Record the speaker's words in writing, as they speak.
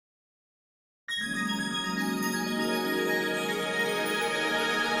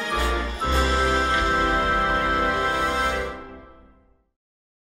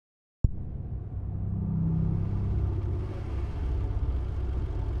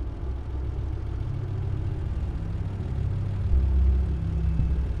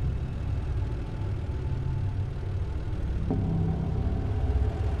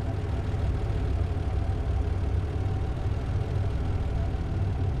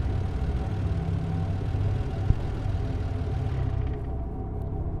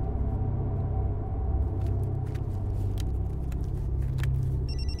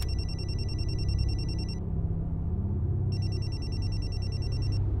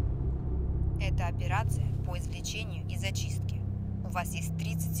Это операция по извлечению и зачистке. У вас есть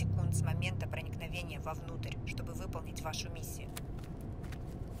 30 секунд с момента проникновения вовнутрь, чтобы выполнить вашу миссию.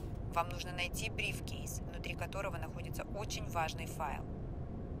 Вам нужно найти брифкейс, внутри которого находится очень важный файл.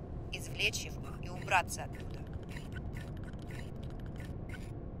 Извлечь его и убраться оттуда.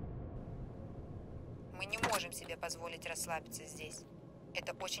 Мы не можем себе позволить расслабиться здесь.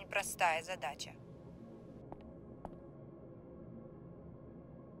 Это очень простая задача.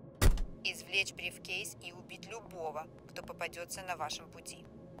 Извлечь брифкейс и убить любого, кто попадется на вашем пути.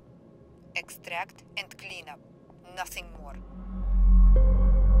 Extract and clean up. Nothing more.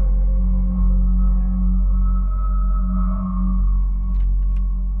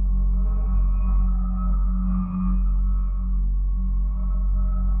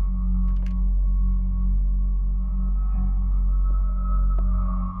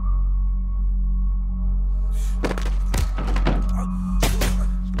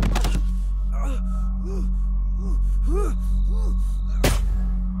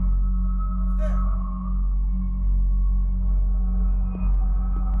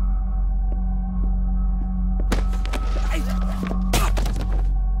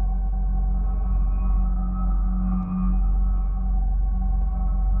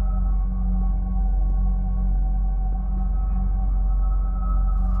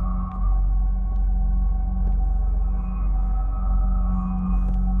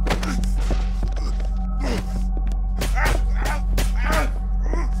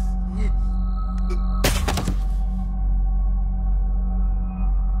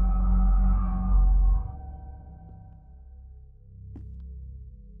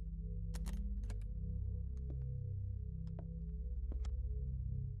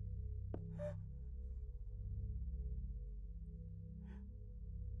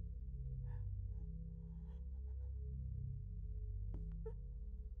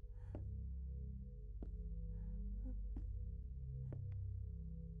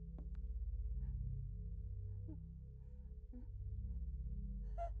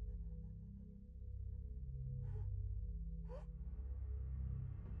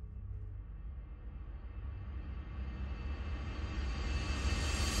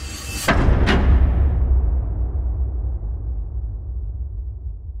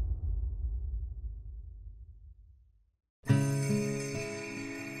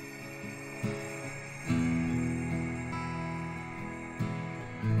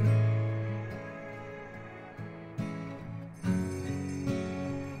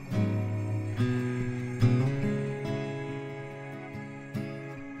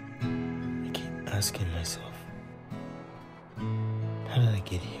 Asking myself, how did I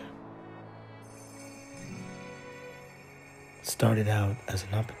get here? It started out as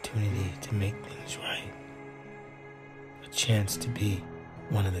an opportunity to make things right, a chance to be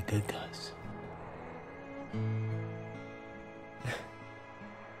one of the good guys.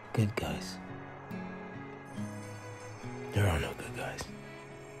 Good guys. There are no good guys.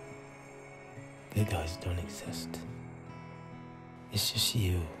 Good guys don't exist. It's just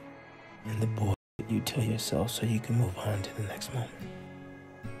you and the boy you tell yourself so you can move on to the next moment.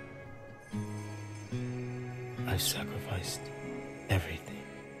 I've sacrificed everything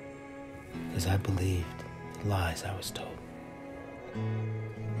because I believed the lies I was told.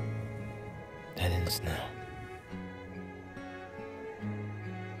 That ends now.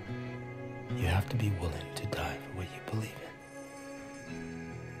 You have to be willing to die for what you believe in.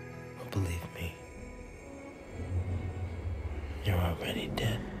 But believe me, you're already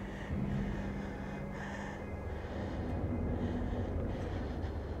dead.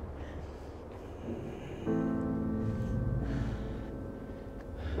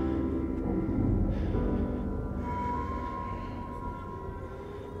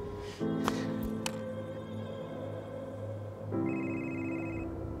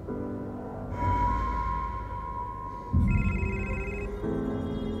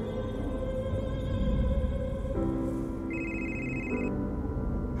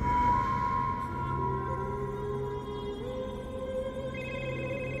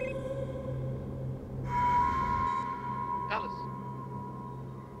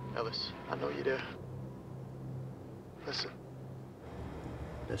 Ellis, I know you're there. Listen,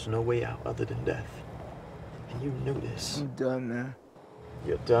 there's no way out other than death. And you knew this. I'm done, man.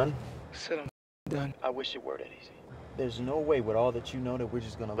 You're done? I said I'm done. I wish it were that easy. There's no way with all that you know that we're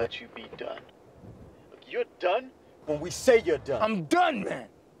just gonna let you be done. Look, you're done when we say you're done. I'm done, man.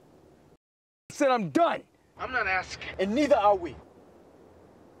 I said I'm done. I'm not asking. And neither are we.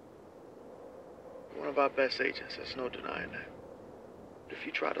 One of our best agents, there's no denying that. If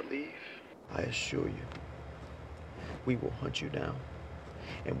you try to leave, I assure you, we will hunt you down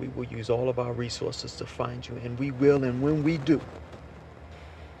And we will use all of our resources to find you, and we will, and when we do,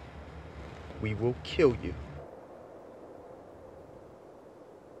 we will kill you.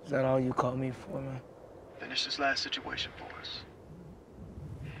 Is that all you call me for, man? Finish this last situation for us.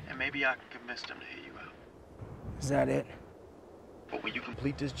 And maybe I can convince them to hear you out. Is that it? But when you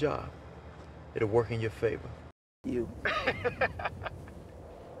complete this job, it'll work in your favor. You.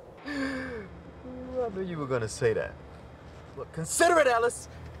 I knew you were gonna say that. Look, consider it, Alice.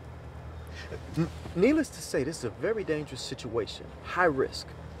 Needless to say, this is a very dangerous situation. High risk.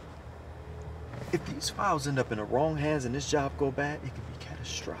 If these files end up in the wrong hands and this job go bad, it could be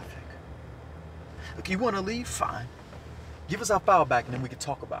catastrophic. Look, you want to leave? Fine. Give us our file back and then we can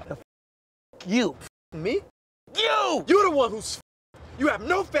talk about it. You. Me? You! You're the one who's You have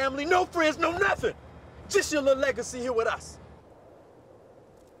no family, no friends, no nothing. Just your little legacy here with us.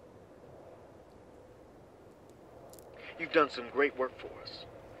 You've done some great work for us,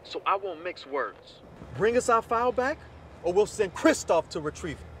 so I won't mix words. Bring us our file back, or we'll send Christoph to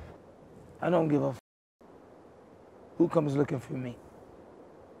retrieve it. I don't give a f. Who comes looking for me?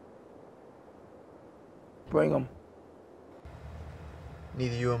 Bring them.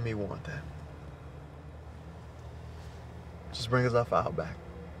 Neither you or me want that. Just bring us our file back.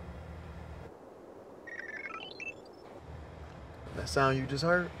 That sound you just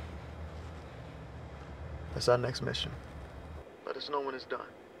heard? That's our next mission. Let us know when it's done.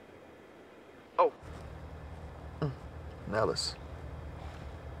 Oh. Nellis.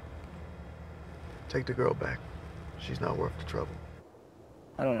 Take the girl back. She's not worth the trouble.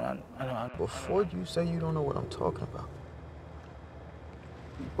 I don't. Before you say you don't know what I'm talking about,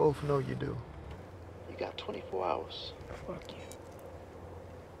 we both know you do. You got 24 hours. Fuck you.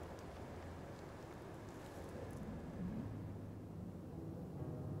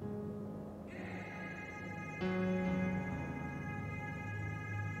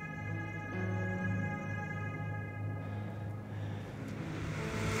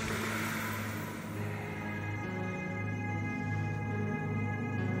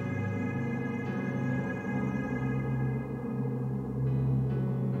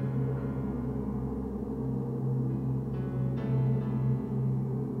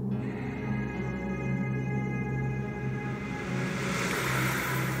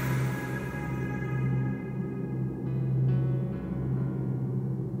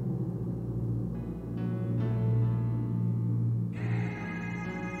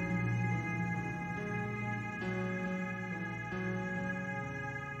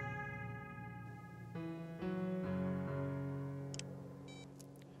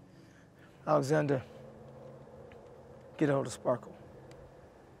 Alexander, get a hold of Sparkle.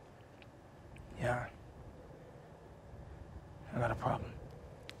 Yeah, I got a problem.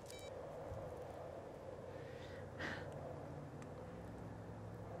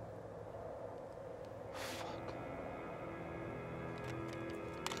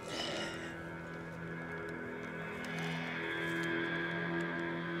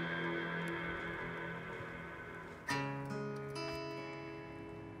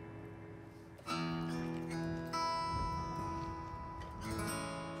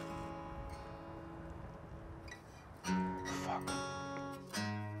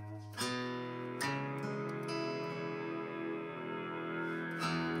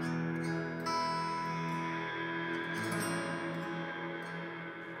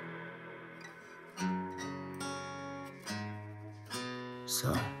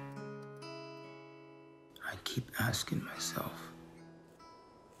 So, I keep asking myself,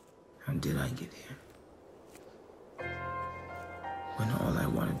 how did I get here? When all I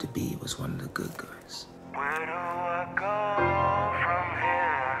wanted to be was one of the good guys. Where do I go from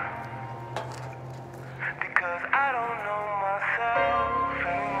here? Because I don't know myself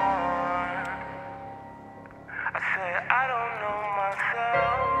anymore. I said I don't know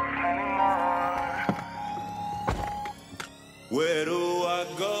myself anymore. Where do I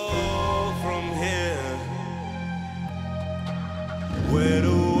go from here? Where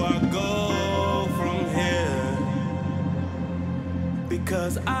do I go from here?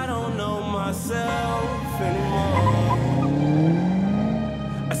 Because I don't know myself anymore.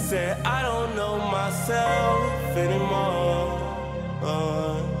 I said I don't know myself anymore.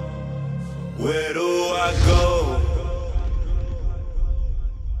 Where do I go?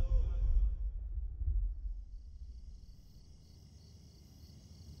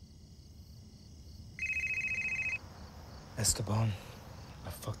 Esteban, I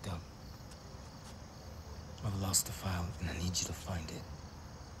fucked up. I've lost the file, and I need you to find it.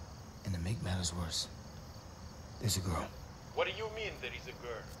 And to make matters worse, there's a girl. What do you mean there is a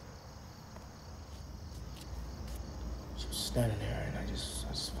girl? She was standing there, and I just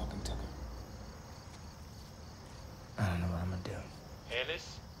fucking took her. I don't know what I'm gonna do.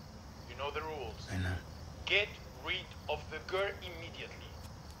 Ellis, you know the rules. I know. Get rid of the girl immediately.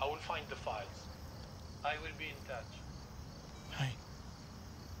 I will find the files. I will be in touch. Hi.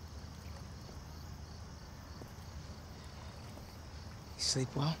 You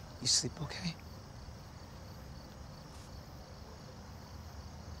sleep well? You sleep okay?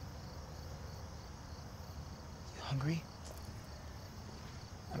 You hungry?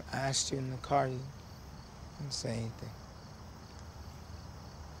 I asked you in the car, you didn't say anything.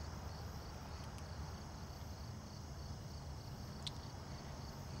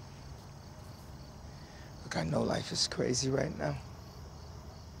 Look, I know life is crazy right now.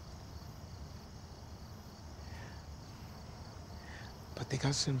 But they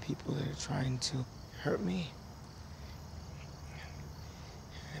got some people that are trying to hurt me.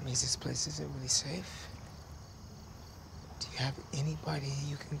 That means this place isn't really safe. Do you have anybody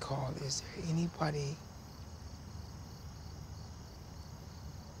you can call? Is there anybody?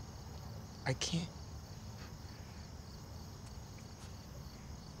 I can't.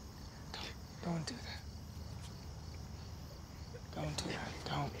 Don't do that. Don't do that.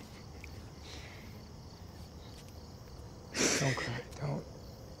 Don't. Don't cry. Don't.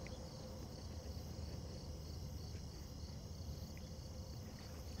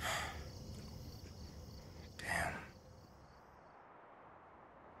 Damn.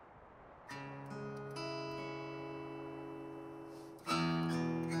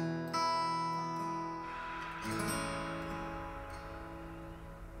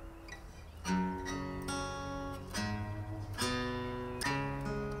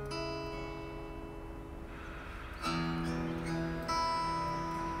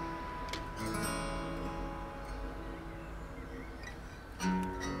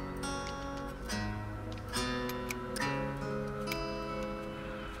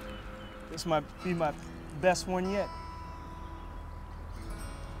 This might be my best one yet.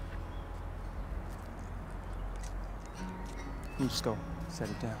 You just go set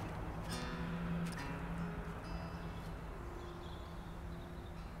it down.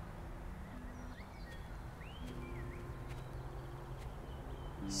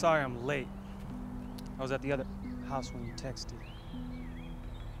 Sorry I'm late. I was at the other house when you texted.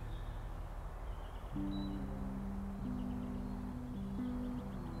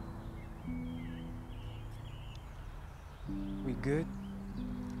 We good?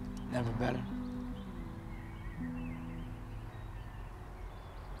 Never better.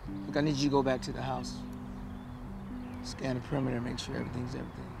 Look, I need you to go back to the house. Scan the perimeter, make sure everything's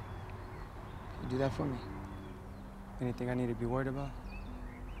everything. Can you do that for me? Anything I need to be worried about?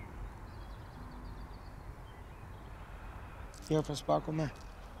 You heard from Sparkle, man?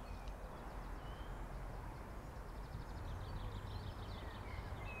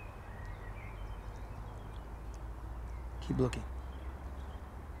 Keep looking.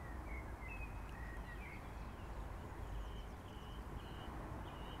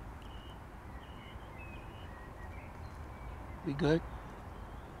 We good?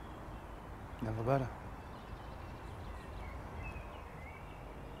 Never better.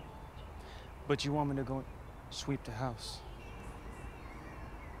 But you want me to go sweep the house?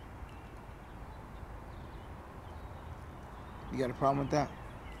 You got a problem with that?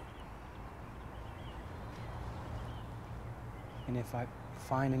 And if I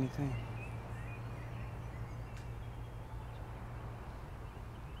find anything?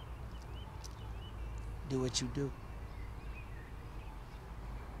 Do what you do.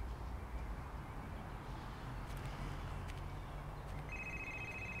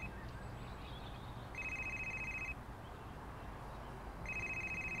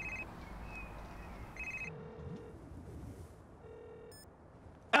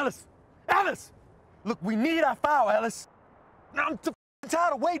 Ellis! Ellis! Look, we need our file, Ellis. I'm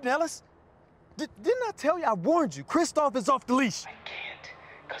tired of waiting, Ellis. Didn't I tell you? I warned you. Kristoff is off the leash. I can't,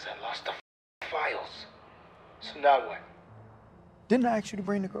 because I lost the files. So now what? Didn't I ask you to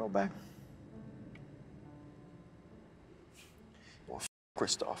bring the girl back? Well,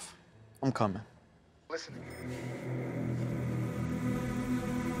 Kristoff. I'm coming. Listen.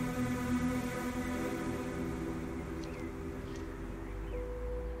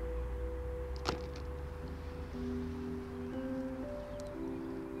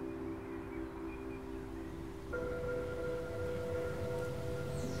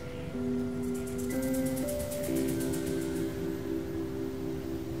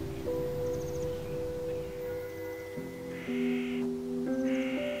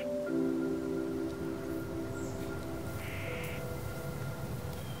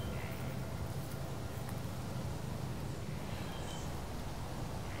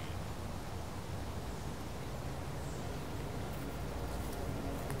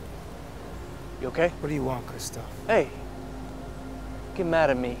 You okay? What do you want, Christoph? Hey, get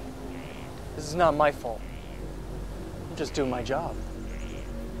mad at me. This is not my fault. I'm just doing my job.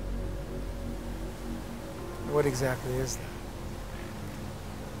 What exactly is that?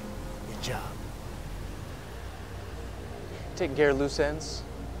 Your job. Taking care of loose ends.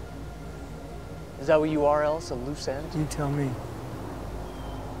 Is that what you are, Ellis? A loose end? You tell me.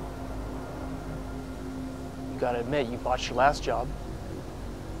 You gotta admit, you botched your last job.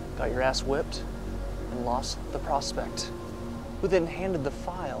 Got your ass whipped and lost the prospect, who then handed the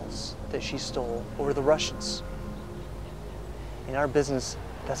files that she stole over to the Russians. In our business,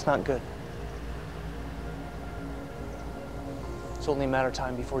 that's not good. It's only a matter of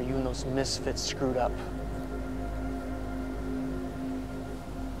time before you and those misfits screwed up.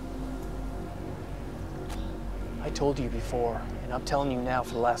 I told you before, and I'm telling you now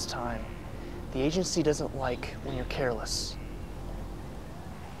for the last time, the agency doesn't like when you're careless.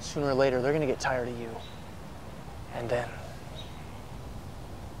 Sooner or later, they're gonna get tired of you. And then,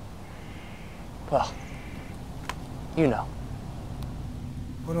 well, you know.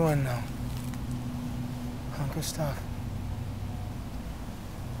 What do I know? Huh, Christoph?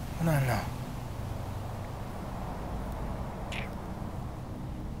 What do I know?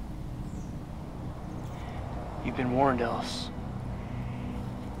 You've been warned, Ellis.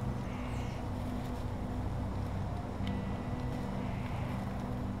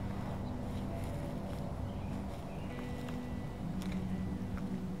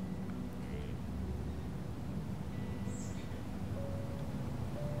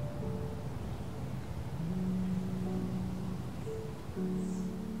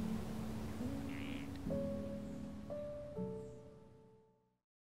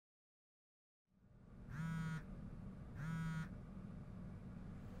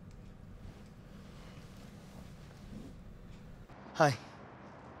 Hi.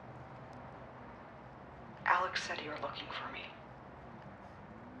 Alex said you were looking for me.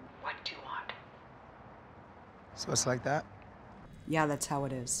 What do you want? So it's like that? Yeah, that's how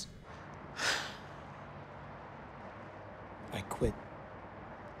it is. I quit.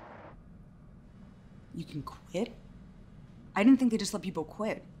 You can quit? I didn't think they just let people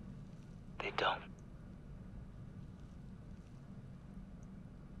quit. They don't.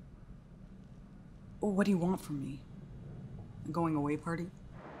 What do you want from me? A going away party?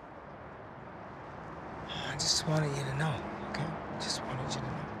 I just wanted you to know, okay? Just wanted you to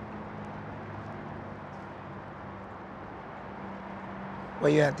know.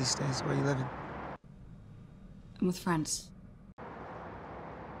 Where you at these days? Where you living? I'm with friends.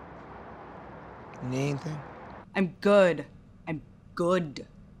 You need anything? I'm good. I'm good.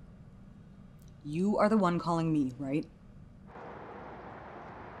 You are the one calling me, right?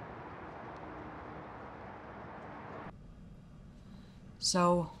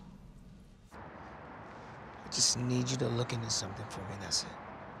 So, I just need you to look into something for me, that's it.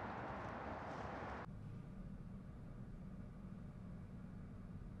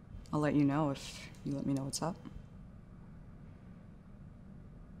 I'll let you know if you let me know what's up.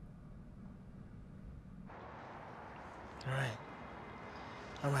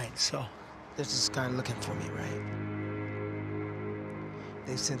 All right, so there's this guy looking for me, right?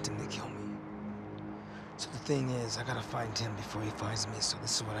 They sent him to kill me. So the thing is, I gotta find him before he finds me, so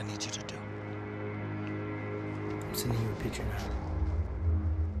this is what I need you to do. I'm sending you a picture now.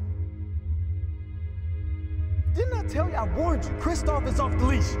 Didn't I tell you? I warned you. Christoph is off the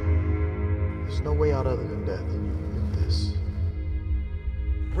leash. There's no way out other than death in this.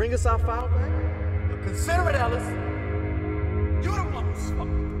 Bring us our file back? But consider it, Ellis. You're the one who's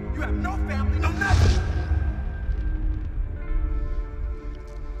fucked. You have no family, no nothing.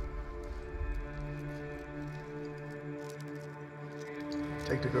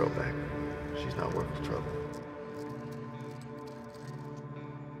 Take the girl back. She's not worth the trouble.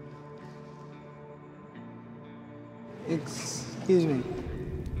 Excuse me.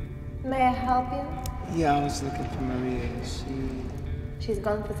 May I help you? Yeah, I was looking for Maria. She's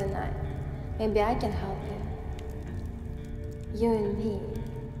gone for the night. Maybe I can help you. You and me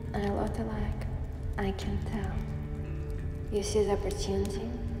are a lot alike. I can tell. You see the opportunity.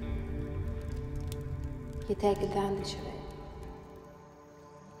 You take advantage of it.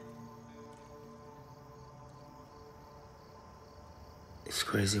 It's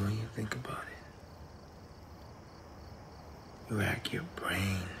crazy when you think about it. You rack your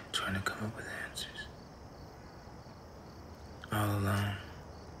brain trying to come up with answers. All alone.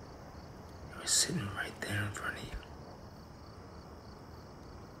 It was sitting right there in front of you.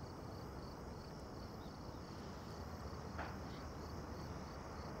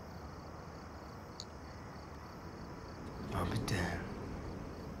 I'll be damned.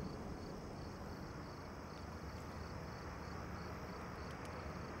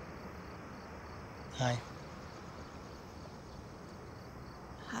 Hi.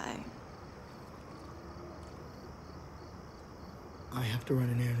 Hi. I have to run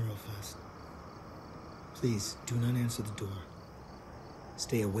an errand real fast. Please, do not answer the door.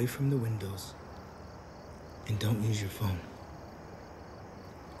 Stay away from the windows. And don't use your phone.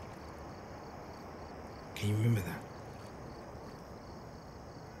 Can you remember that?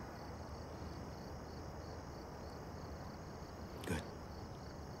 Good.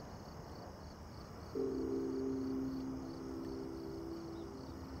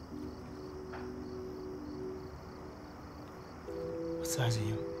 What size are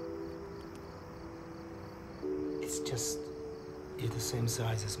you? It's just, you're the same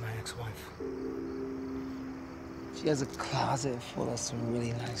size as my ex-wife. She has a closet full of some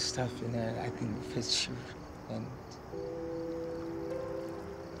really nice stuff in there that I think fits you. And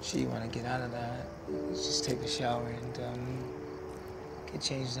she want to get out of that. Just take a shower and get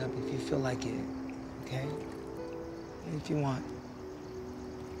changed up if you feel like it, okay? And if you want,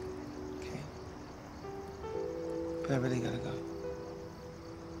 okay? But I really gotta go.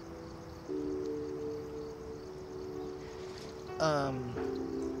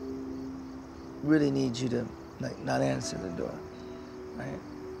 Really need you to not answer the door, right?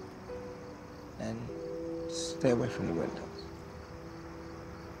 And stay away from the windows.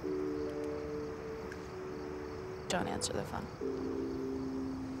 Don't answer the phone.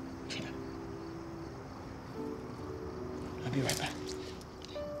 Yeah. I'll be right back.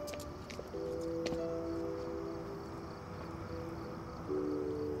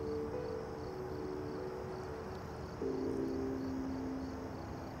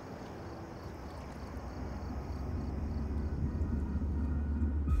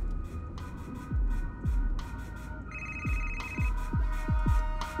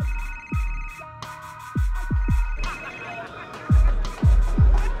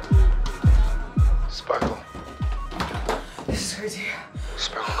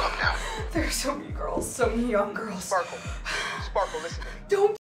 Sparkle, calm down. There are so many girls, so many young girls. Sparkle, listen to me.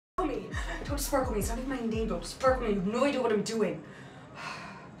 Don't me. Don't sparkle me. It's not even my name. Don't sparkle me. You have no idea what I'm doing.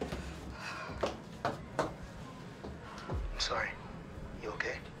 I'm sorry. You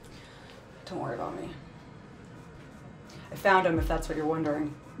okay? Don't worry about me. I found him, if that's what you're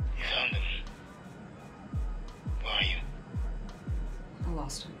wondering. You found him? Where are you? I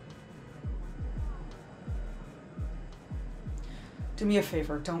lost him. Do me a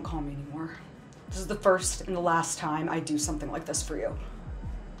favor, don't call me anymore. This is the first and the last time I do something like this for you.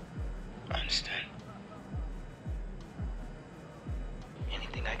 I understand.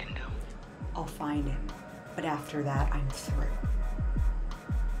 Anything I can do? I'll find him, but after that, I'm through.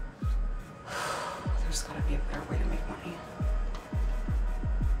 There's gotta be a better way to make money.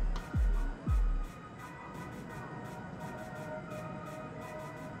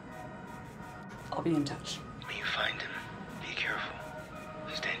 I'll be in touch. When you find him, be careful.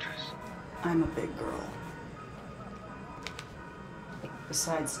 He's dangerous. I'm a big girl.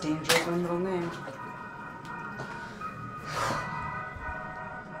 Besides, danger is my middle name.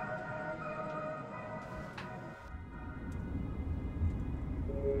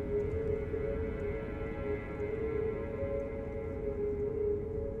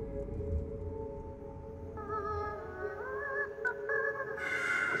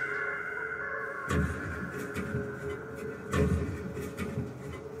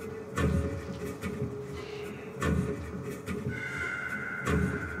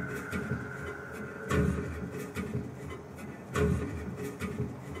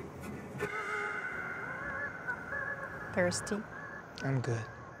 Thirsty? I'm good.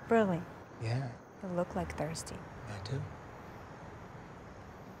 Really? Yeah, You look like thirsty. I do.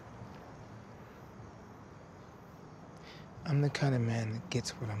 I'm the kind of man that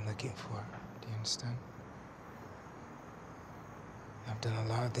gets what I'm looking for. Do you understand? I've done a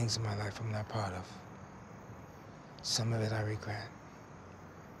lot of things in my life I'm not proud of. Some of it I regret.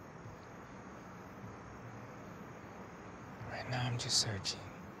 Right now, I'm just searching.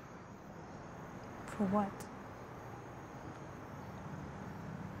 For what?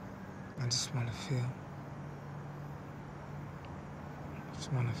 I just want to feel.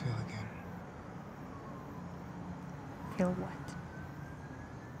 Just want to feel again. Feel what?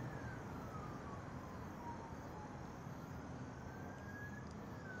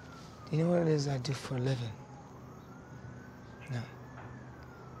 Do you know what it is I do for a living? No.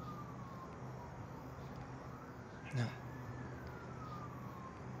 No.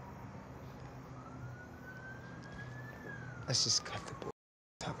 Let's just cut the bull.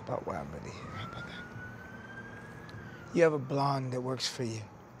 Talk about why I'm really here. How about that? You have a blonde that works for you.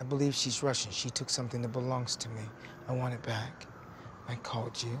 I believe she's Russian. She took something that belongs to me. I want it back. I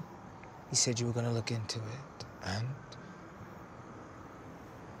called you. You said you were gonna look into it, and?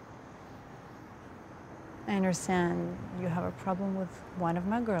 I understand you have a problem with one of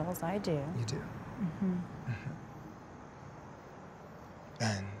my girls. I do. You do? Mm-hmm. Mm-hmm.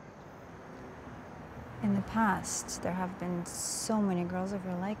 And? In the past, there have been so many girls of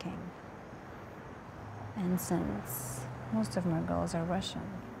your liking. And since most of my girls are Russian,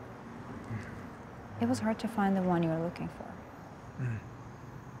 it was hard to find the one you were looking for. Mm.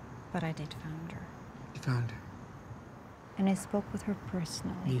 But I did find her. You found her? And I spoke with her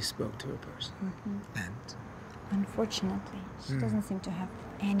personally. You spoke to her personally? Mm-hmm. And? Unfortunately, she doesn't seem to have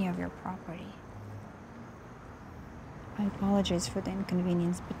any of your property. I apologize for the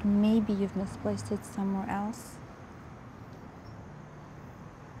inconvenience, but maybe you've misplaced it somewhere else?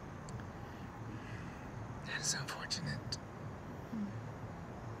 That's unfortunate.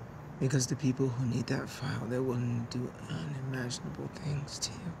 Because the people who need that file, they're willing to do unimaginable things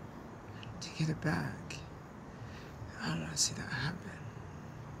to you to get it back. I don't want to see that happen.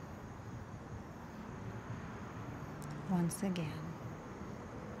 Once again,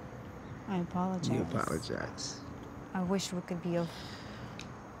 I apologize. You apologize. I wish we could be of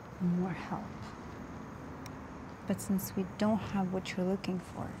more help. But since we don't have what you're looking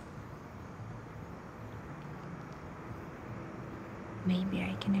for, maybe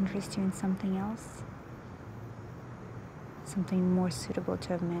I can interest you in something else? Something more suitable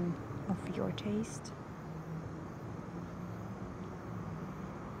to a man of your taste?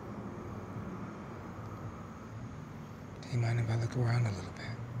 Do you mind if I look around a little bit?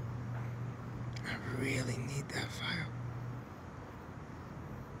 I really need that file.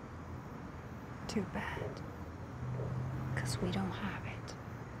 Too bad. Because we don't have it.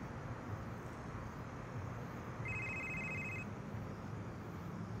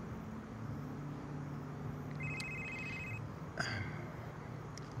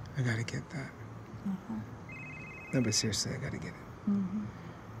 I gotta get that. No, but seriously, I gotta get it.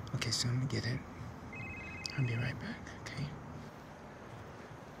 Okay, so I'm gonna get it. I'll be right back, okay?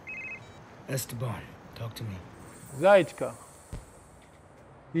 Esteban, talk to me. Зайчка,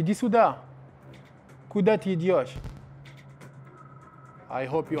 иди сюда. Куда ты идешь? I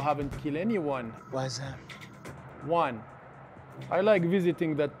hope you haven't killed anyone. Why is that? One, I like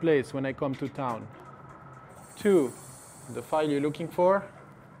visiting that place when I come to town. Two, the file you're looking for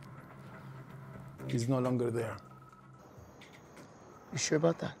is no longer there. You sure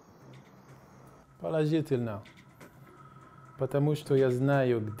about that? Положительно. Потому что я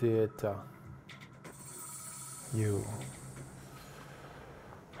знаю, где это. You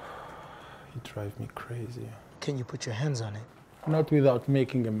drive me crazy. Can you put your hands on it? Not without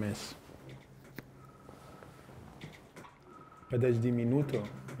making a mess. Подожди минуту,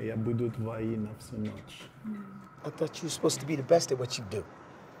 и я буду твоей на всю ночь. I thought you were supposed to be the best at what you do.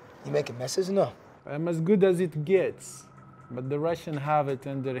 You making messes? No. I'm as good as it gets, but the Russians have it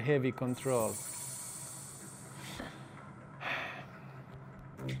under heavy control.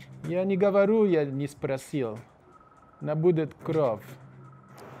 Я не говорю, я не спросил. Но будет кровь.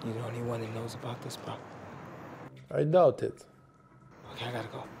 You're the only one that knows about this, bro. I doubt it. Okay, I gotta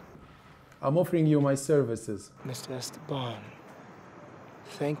go. I'm offering you my services. Mr. Esteban,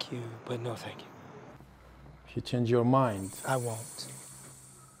 thank you, but no thank you. If you change your mind. I won't.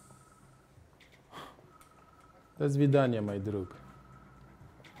 До свидания, мой друг.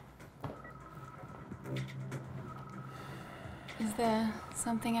 Is there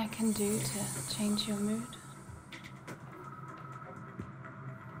something I can do to change your mood?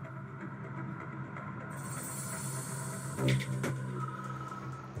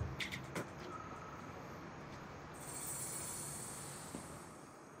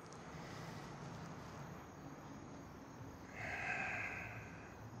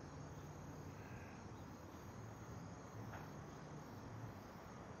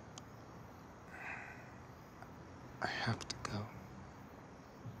 I have to go.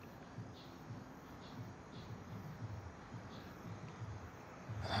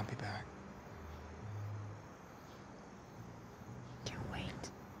 But I'll be back. Can't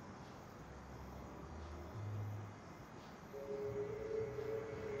wait.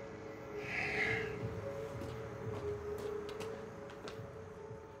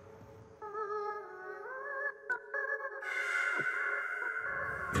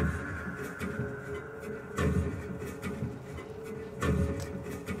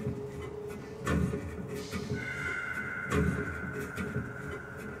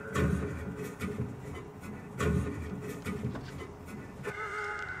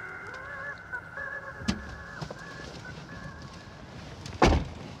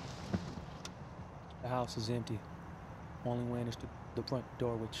 The house is empty. Only way is the front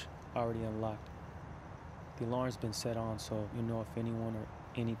door, which already unlocked. The alarm's been set on, so you'll know if anyone or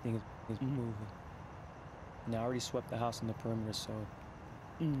anything is moving. And I already swept the house in the perimeter, so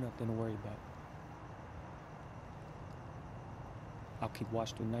nothing to worry about. I'll keep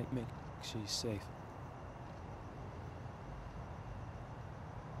watch through night, make sure you're safe.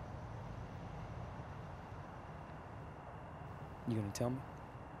 You gonna tell me?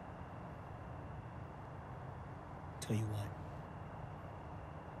 Tell you what?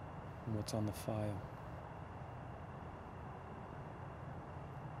 What's on the file?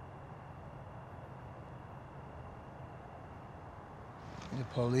 The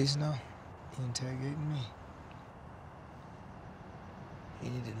police know? You interrogating me? You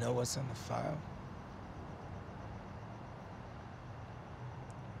need to know what's on the file?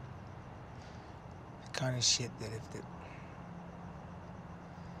 The kind of shit that if the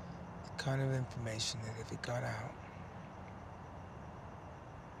kind of information that if it got out,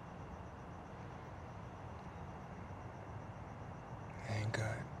 it ain't good.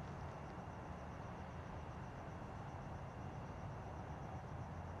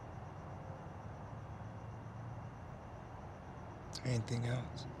 Anything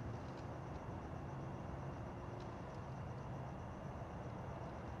else?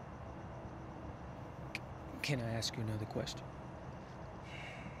 Can I ask you another question?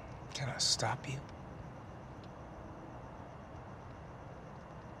 Can I stop you?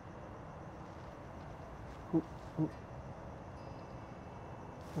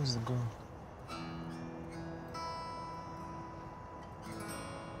 Who's the girl?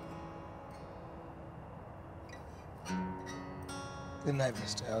 Good night,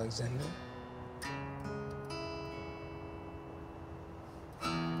 Mr. Alexander.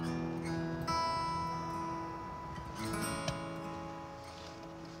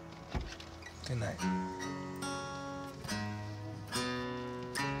 Good night.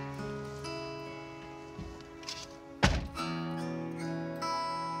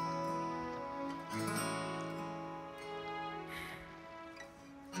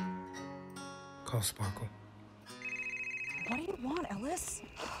 Call Sparkle. What do you want, Ellis?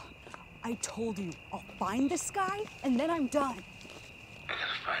 I told you, I'll find this guy, and then I'm done. I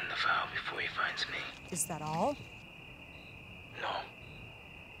gotta find the file before he finds me. Is that all? No.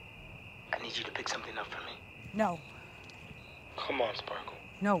 I need you to pick something up for me. No. Come on, Sparkle.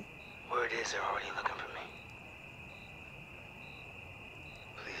 No. Where it is, they're already looking for me.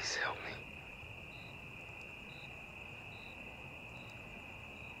 Please help me.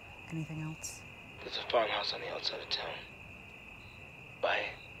 Anything else? There's a farmhouse on the outside of town. Buy it?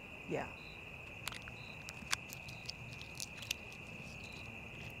 Yeah.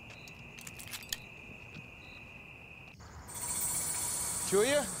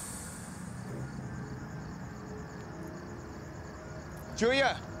 Julia?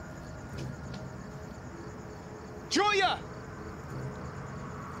 Julia? Julia!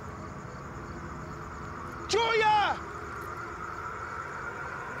 Julia!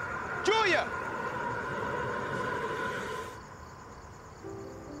 Julia!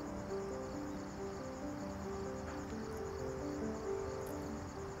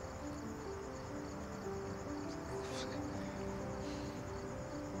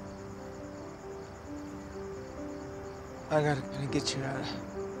 I gotta get you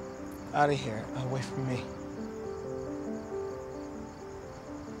out of here, away from me.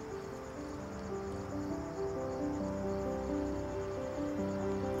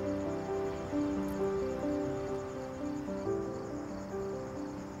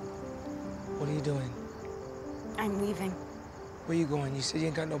 What are you doing? I'm leaving. Where you going? You said you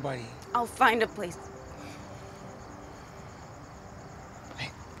ain't got nobody. I'll find a place.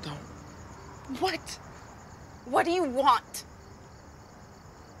 Hey, don't. What? What do you want?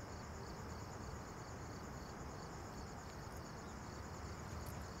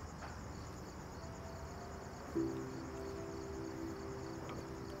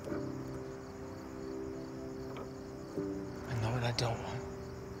 I know what I don't want.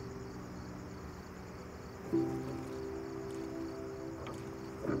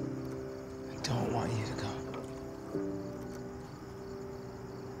 I don't want you to go.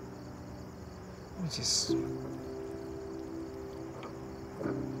 I'm just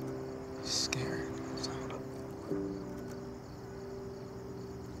scared. So.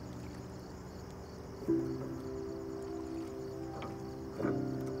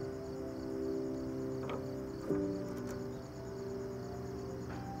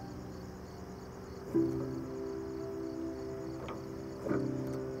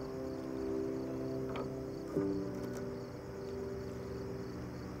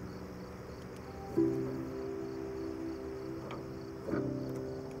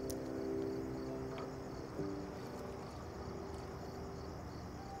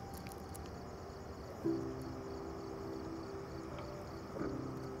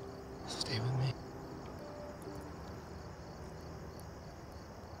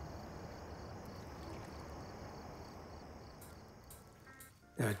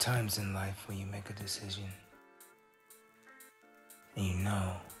 There are times in life where you make a decision and you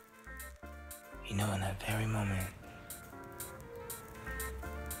know in that very moment,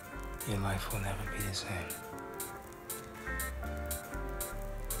 your life will never be the same.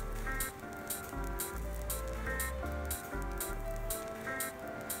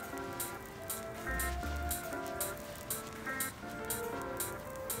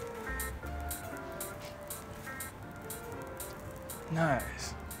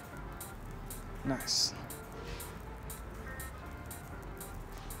 Nice. Nice.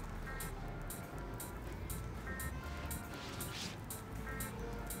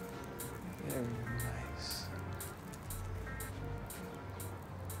 Very nice.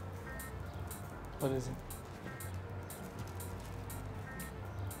 What is it?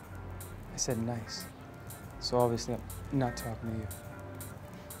 I said nice. So obviously I'm not talking to you.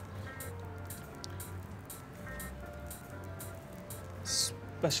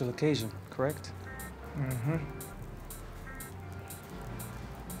 Special occasion, correct? Mm-hmm.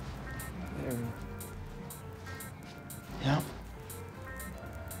 Very. Yeah.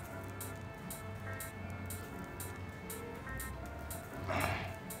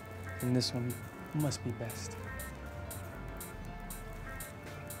 And this one must be best.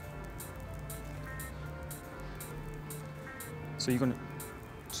 So you're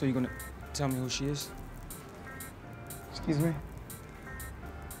gonna tell me who she is? Excuse me?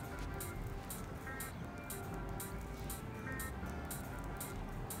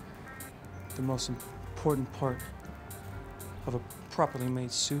 The most important part of a properly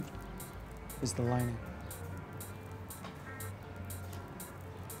made suit is the lining.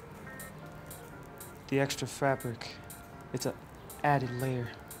 The extra fabric, it's an added layer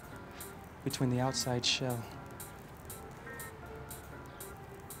between the outside shell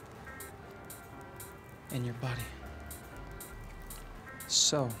and your body.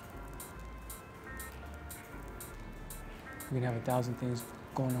 So, we can have 1,000 things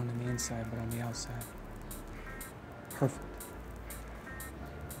going on the inside, but on the outside, perfect.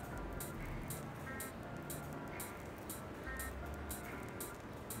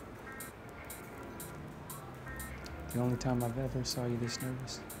 The only time I've ever saw you this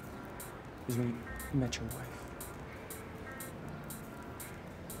nervous is when you met your wife.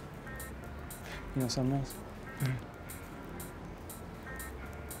 You know something else? Mm-hmm.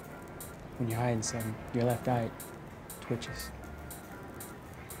 When you're hiding something, your left eye twitches.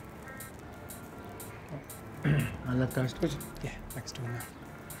 My left eye's twitching? Yeah, I can do it now.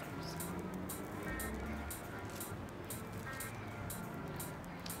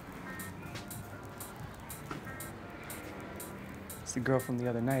 It's the girl from the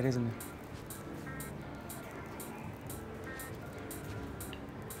other night, isn't it?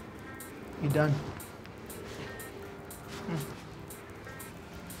 You done?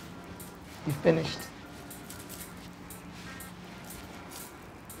 You finished?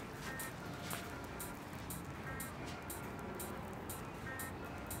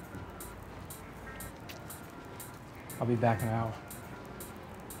 I'll be back in an hour.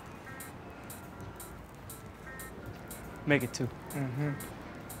 Make it 2. Mm-hmm.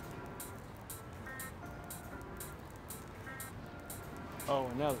 Oh,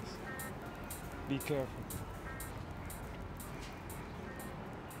 and Ellis, be careful.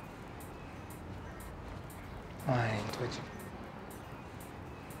 I ain't twitching.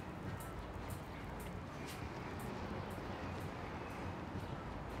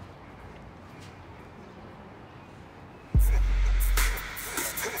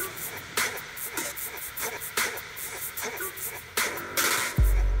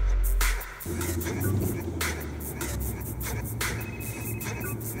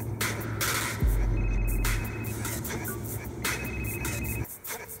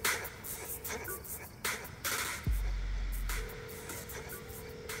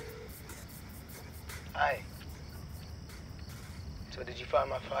 Hi. So did you find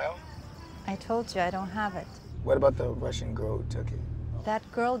my file? I told you I don't have it. What about the Russian girl who took it? That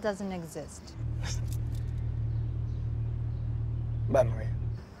girl doesn't exist. Bye, Maria.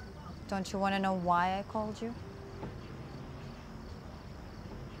 Don't you want to know why I called you?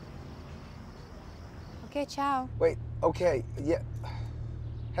 Okay, ciao. Wait, okay, yeah.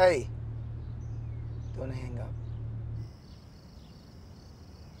 Hey. Don't hang up.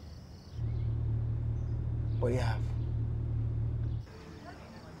 What do you have?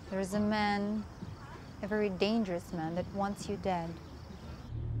 There's a man, a very dangerous man, that wants you dead.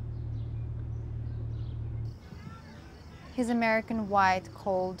 He's American white,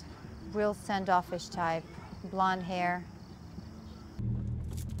 cold, real standoffish type, blonde hair.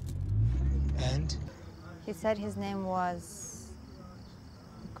 And? He said his name was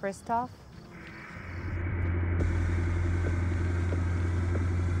Christoph?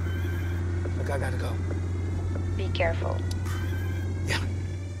 Look, I gotta go. Be careful. Yeah.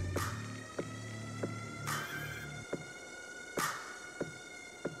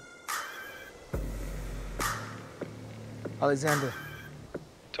 Alexander,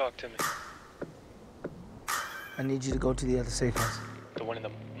 Talk to me. I need you to go to the other safe house. The one in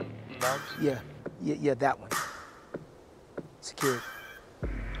the mountains? Yeah, that one. Secured.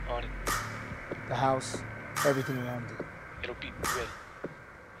 On it. The house, everything around it. It'll be ready.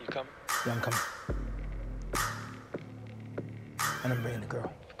 You coming? Yeah, I'm coming. And I'm bringing the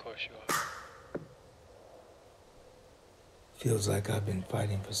girl. Of course you are. Feels like I've been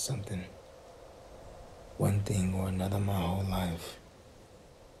fighting for something. One thing or another my whole life.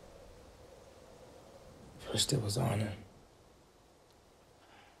 First it was honor.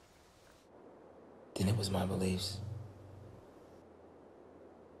 Then it was my beliefs.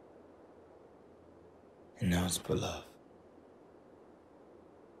 And now it's for love.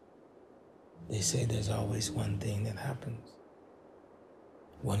 They say there's always one thing that happens.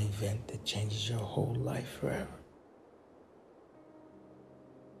 One event that changes your whole life forever.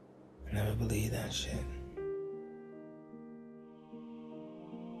 I never believed that shit.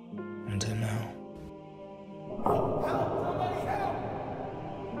 Until now. Somebody help!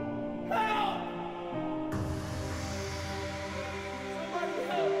 Help! Somebody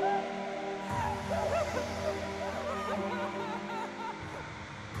help!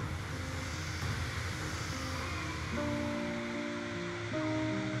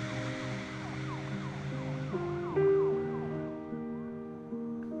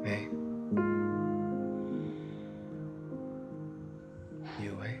 Hey. You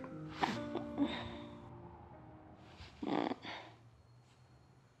awake?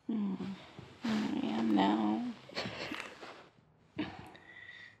 I am now.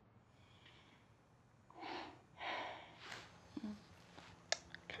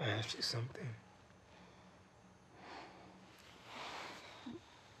 Can I ask you something?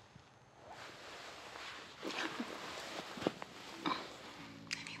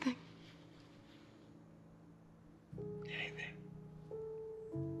 Anything. Anything.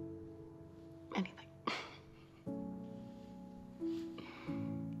 Anything.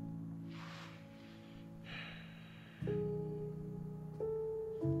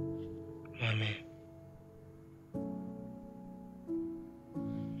 Mommy.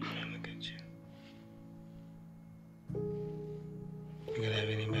 Look at you. You can have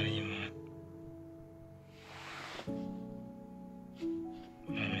anybody you want.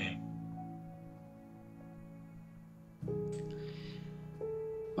 Mommy.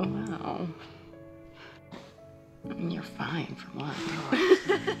 Wow. I mean, you're fine for one.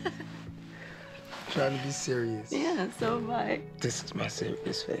 Trying to be serious. Yeah, so am I. This is my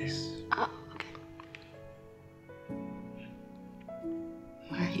serious face. Oh, okay.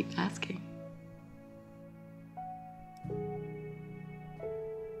 Why are you asking?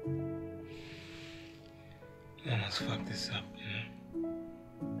 I almost fucked this up, you know?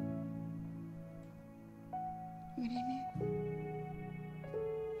 What do you mean?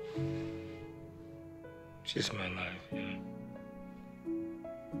 Just my life, you know?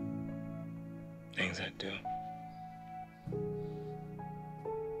 Things I do.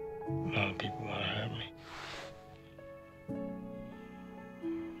 A lot of people want to hurt me.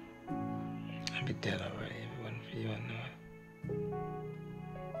 I'd be dead already if it wasn't for you, I know it.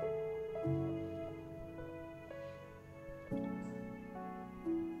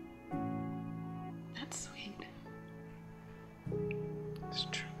 That's sweet. It's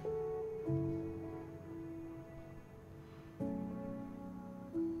true.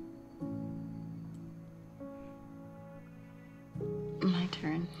 My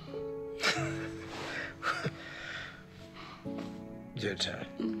turn. Your turn.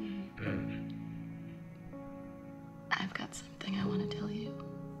 I've got something I want to tell you.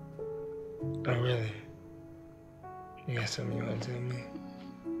 Oh, really? You got something you want to tell me?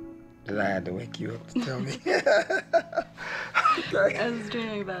 That I had to wake you up to tell me? Okay. I was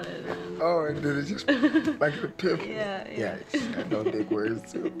dreaming about it. And... Oh, and then it just like an epiphany. Yeah. I know big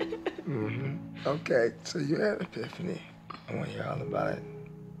words too. Okay, so you had an epiphany. I want to hear all about it.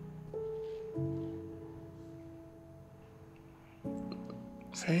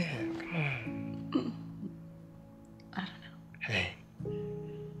 Say it, come on. I don't know. Hey.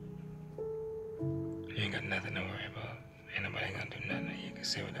 You ain't got nothing to worry about. Ain't nobody gonna do nothing. You can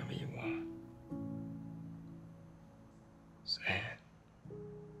say whatever you want. Say it.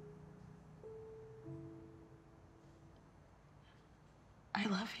 I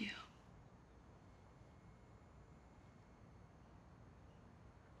love you.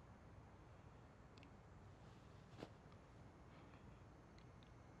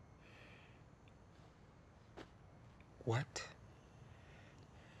 What?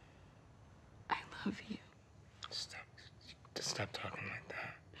 I love you. Stop. Just stop talking like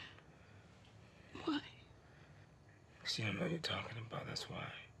that. Why? Because you don't know what you're talking about, that's why.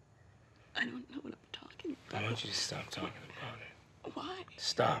 I don't know what I'm talking about. I want you to stop talking about it. Why?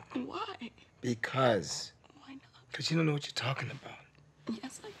 Stop. Why? Because. Why not? Because you don't know what you're talking about.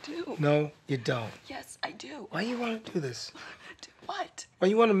 Yes, I do. No, you don't. Yes, I do. Why you want to do this? Do what? Why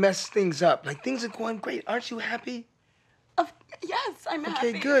you want to mess things up? Like, things are going great. Aren't you happy? Yes, I'm okay, happy.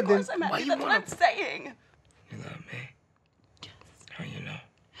 Okay, good. Of course then I'm happy. why you That's wanna... what I'm saying. You love me? Yes. How you know?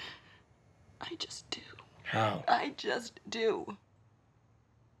 I just do. How? I just do.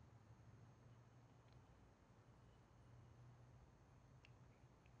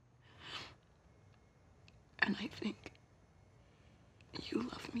 And I think you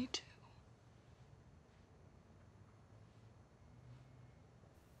love me too.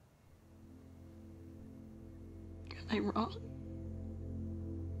 Am I wrong?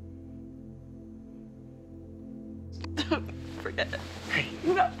 Forget it. Hey,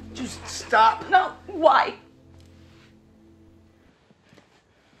 no. Just stop. No, why?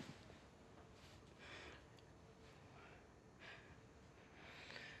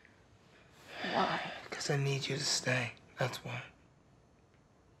 Why? Because I need you to stay. That's why.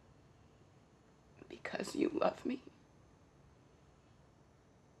 Because you love me.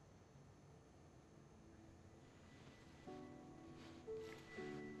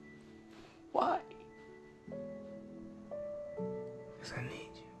 Why? Because I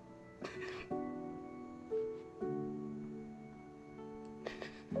need you.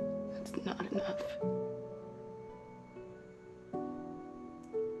 That's not enough.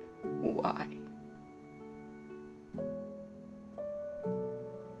 Why?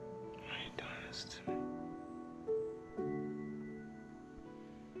 Why are you doing this to me?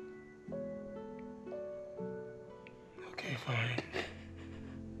 Okay, fine.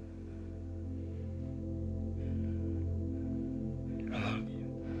 I love you.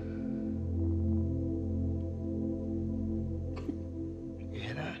 You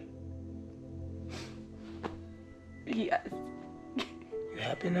hear that? Yes. You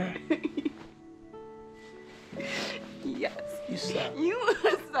happy now? Yes. You suck. You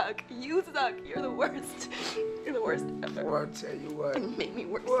suck. You suck. You're the worst. You're the worst ever. Well, I'll tell you what. You made me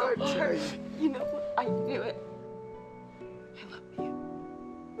work Well, so I tell hard. you. You know what? I knew it. I love you.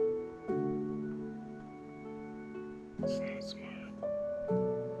 It's not smart.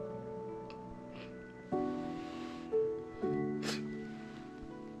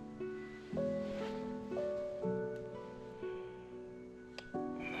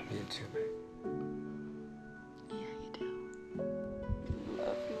 I love you too, babe. Yeah, you do. You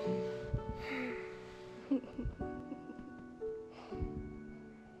love me.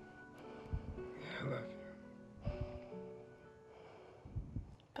 Yeah, I love you.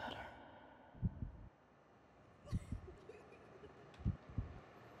 Better.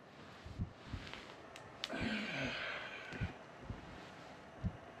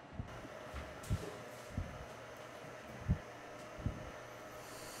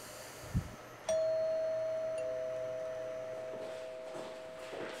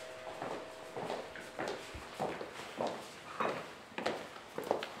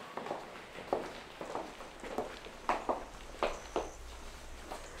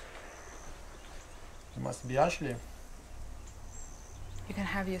 You must be Ashley. You can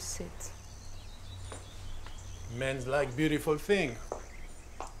have your seat. Men's like beautiful thing.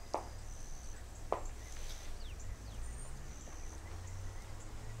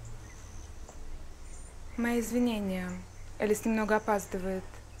 Мои извинения. Элис немного опаздывает.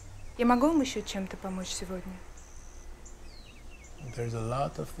 Я могу вам еще чем-то помочь сегодня? There's a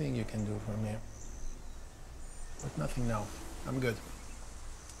lot of things you can do for me. But nothing now. I'm good.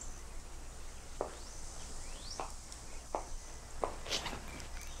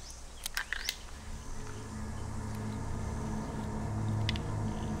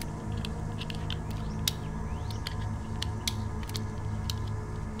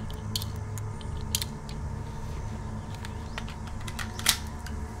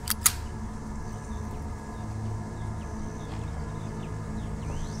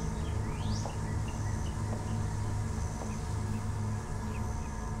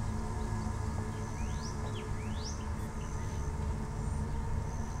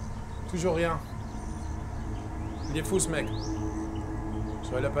 Toujours rien. Il est fou ce mec.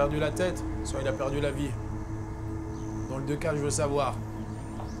 Soit il a perdu la tête, soit il a perdu la vie. Dans les deux cas, je veux savoir.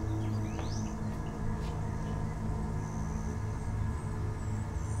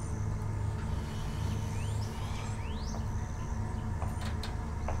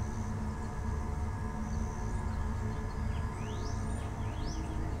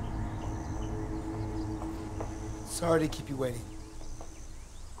 Sorry to keep you waiting.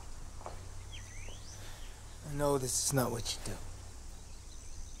 I know this is not what you do.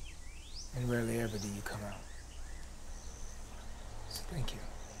 And rarely ever do you come out. So thank you.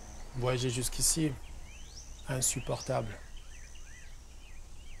 Voyager jusqu'ici, insupportable.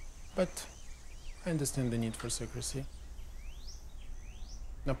 But I understand the need for secrecy.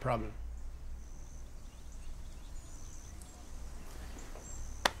 No problem.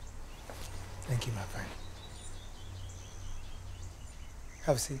 Thank you, my friend.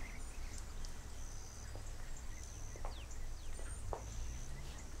 Have a seat.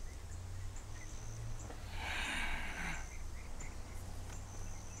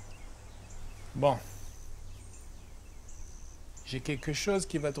 Bon. J'ai quelque chose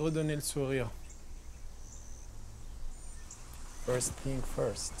qui va te redonner le sourire. First thing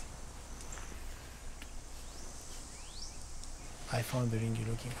first. I found the ring you're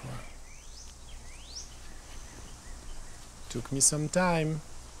looking for. Took me some time,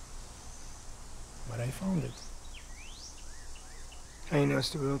 but I found it. How you know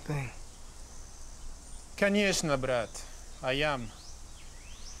it's the real thing? Конечно, брат. I am.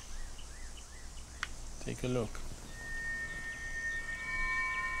 Take a look.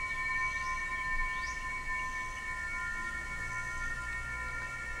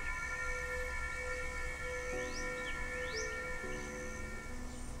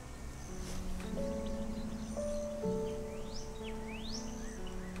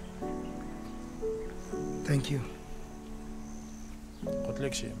 Thank you.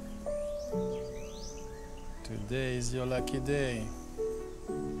 Reflection. Today is your lucky day.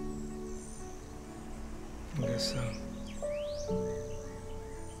 I guess so.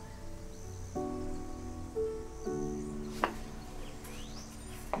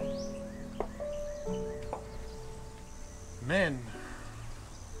 Man,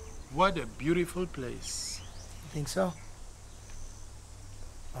 what a beautiful place. You think so?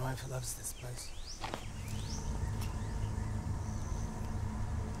 My wife loves this place.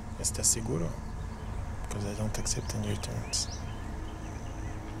 ¿Estás seguro? Because I don't accept any returns.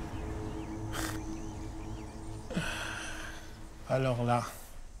 Alors là,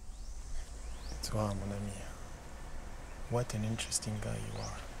 toi, mon ami, what an interesting guy you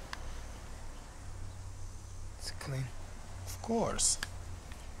are. Is it clean? Of course.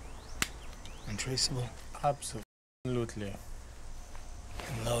 Untraceable? Absolutely.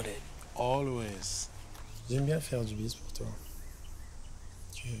 And loaded. Always. J'aime bien faire du bis pour toi.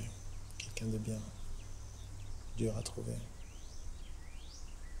 Tu es quelqu'un de bien. Dur à trouver.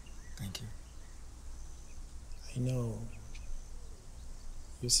 Thank you. I know.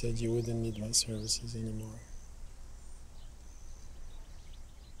 You said you wouldn't need my services anymore.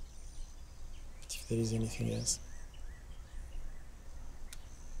 But if there is anything else,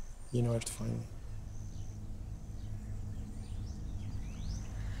 you know where to find me.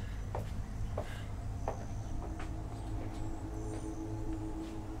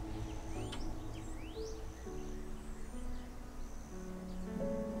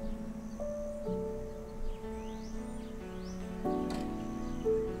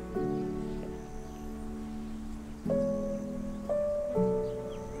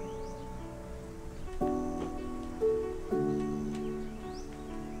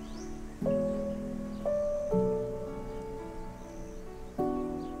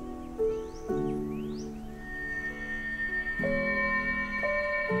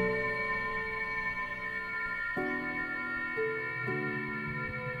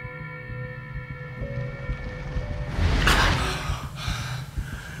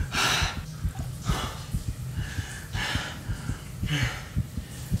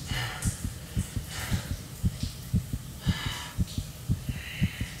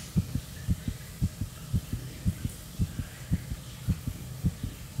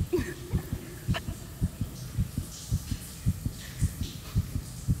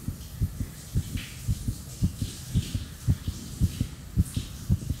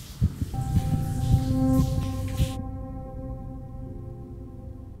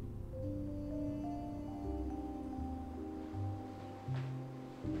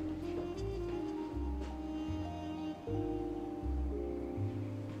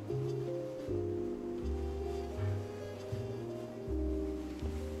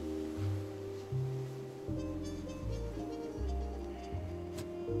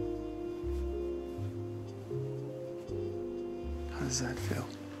 How does that feel?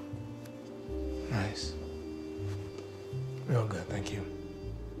 Nice. Real good, thank you.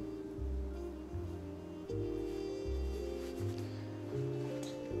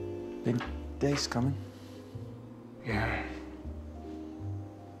 Big day's coming. Yeah.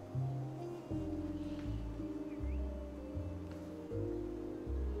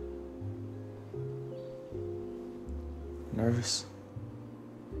 Nervous?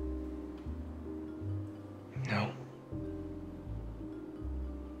 No.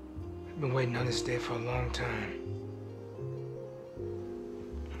 I've been waiting on this day for a long time.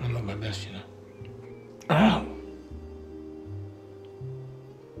 I'm doing my best, you know. Ow!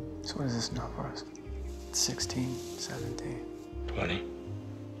 So what is this now for us? 16, 17. 20.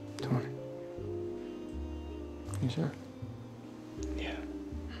 20. You sure? Yeah.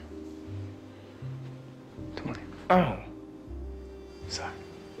 20. Oh! Sorry.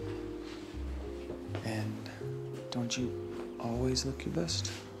 And don't you always look your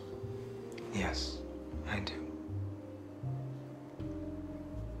best? Yes, I do.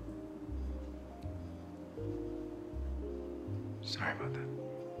 Sorry about that.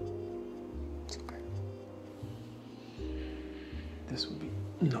 It's okay. This will be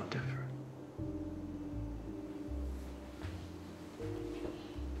no different.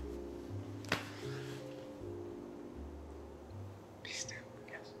 Be still.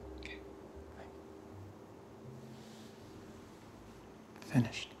 Yes. Okay.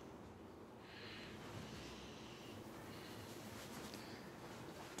 Finished.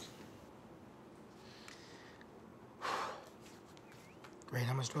 Great.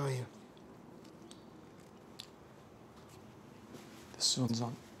 How much do I owe you? This one's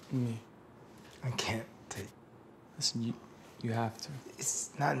on me. I can't take. Listen, you have to.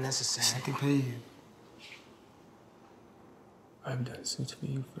 It's not necessary. I can pay you. I've done suits for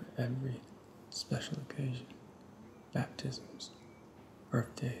you for every special occasion. Baptisms,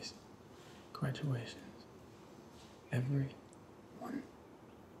 birthdays, graduations. Every one.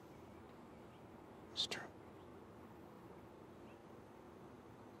 It's true.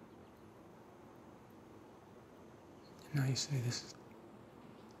 And now you say this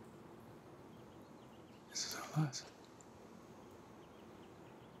is our last.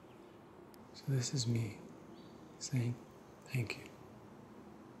 So this is me saying thank you.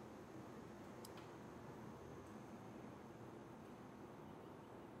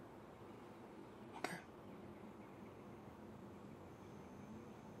 Okay.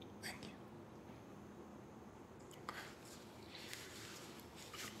 Thank you.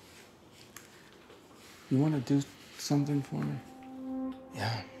 You want to do something for me?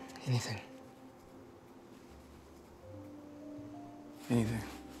 Yeah, anything. Anything.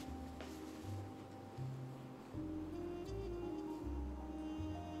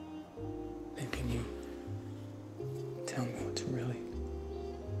 And can you tell me what's really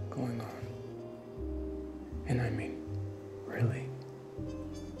going on? And I mean, really.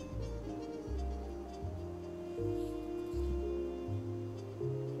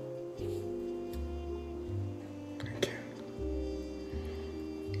 Thank you.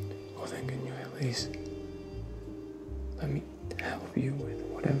 Well, then can you at least let me help you with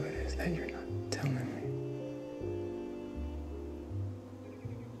whatever it is that you're not telling me?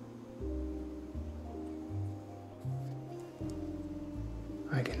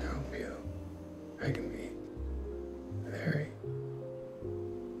 I can help you. I can be very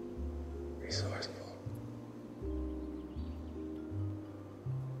resourceful.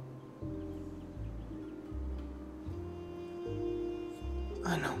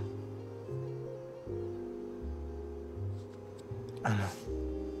 I know. I know.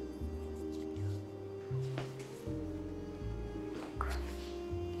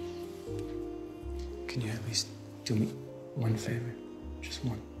 Can you at least do me one favor? Just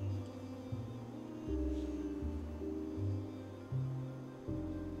one.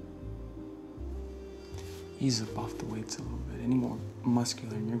 Ease up off the weights a little bit. Any more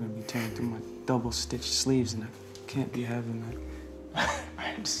muscular and you're gonna be tearing through my double-stitched sleeves and I can't be having that.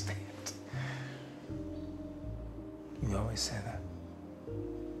 I understand. You always say that.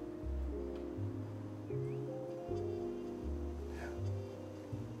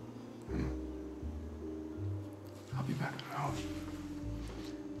 I'll be back in an hour.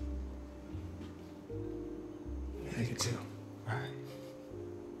 Take it too. All right.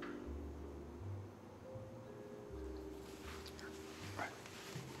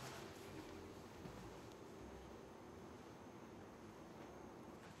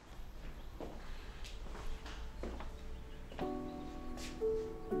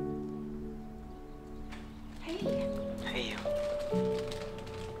 Hey. Hey, you.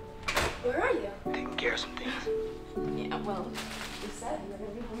 Where are you? Taking care of some things. Yeah, well, you said you were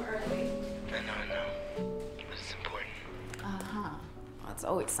gonna be home early. I know. But it's important. Uh-huh. Well, it's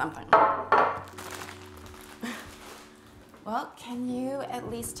always something. Well, can you at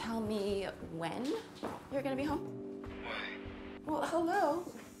least tell me when you're gonna be home? Why? Well,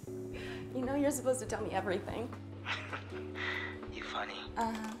 hello. You know you're supposed to tell me everything. You funny.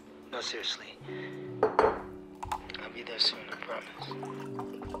 Uh-huh. No, seriously. I'll be there soon, I promise.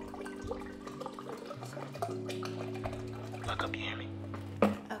 Look up, you hear me?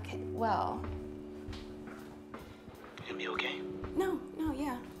 Okay, well... You gonna be okay? No,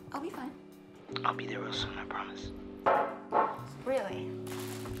 yeah. I'll be fine. I'll be there real soon, I promise. Really?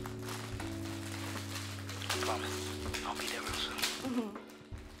 I promise. I'll be there real soon. Mm-hmm.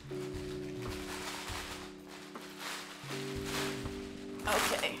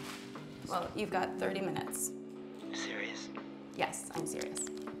 Okay. Well, you've got 30 minutes. Serious? Yes, I'm serious.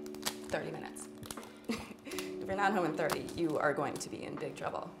 30 minutes. If you're not home in 30, you are going to be in big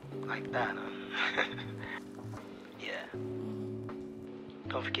trouble. Like that, huh? Yeah.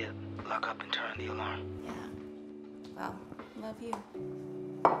 Don't forget, lock up and turn the alarm. Yeah. Well, love you.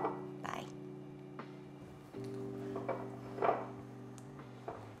 Bye.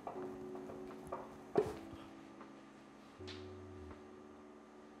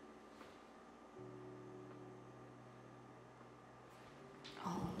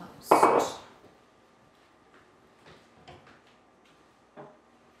 Almost.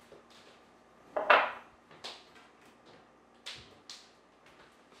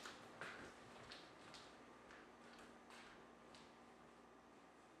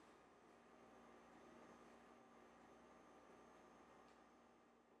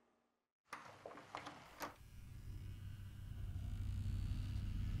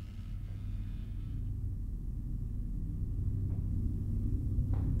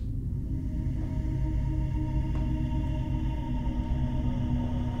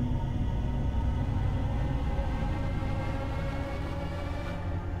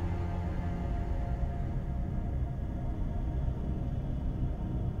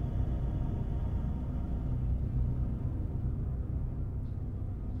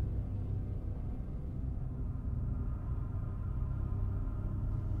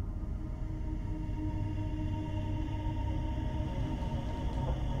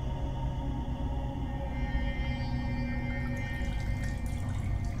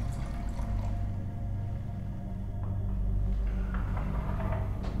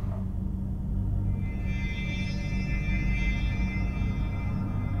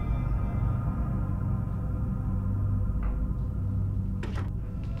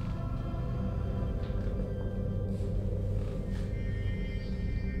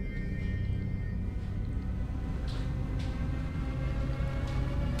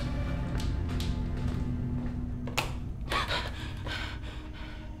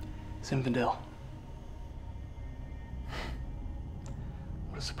 Zinfandel.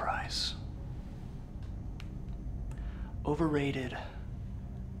 What a surprise. Overrated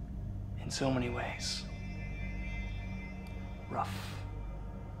in so many ways. Rough,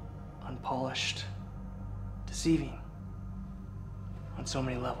 unpolished, deceiving on so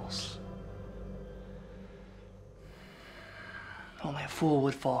many levels. Only a fool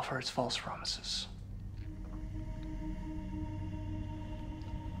would fall for its false promises.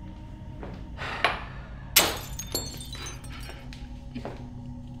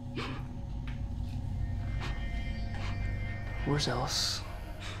 Where's Ellis?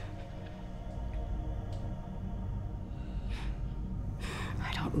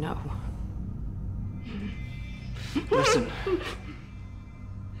 I don't know. Listen,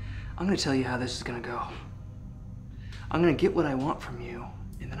 I'm gonna tell you how this is gonna go. I'm gonna get what I want from you,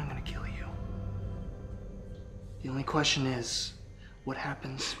 and then I'm gonna kill you. The only question is, what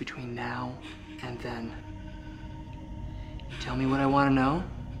happens between now and then? You tell me what I want to know,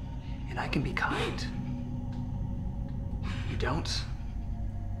 and I can be kind. You don't?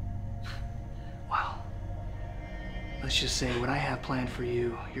 Well, let's just say what I have planned for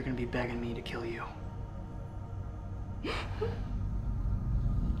you, you're gonna be begging me to kill you.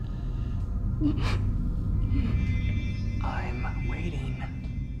 I'm waiting.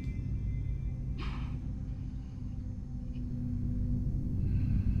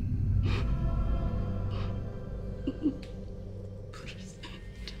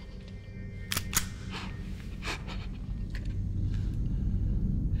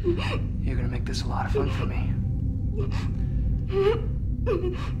 You're gonna make this a lot of fun for me.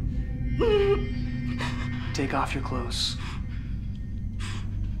 Take off your clothes.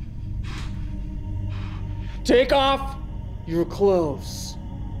 Take off your clothes.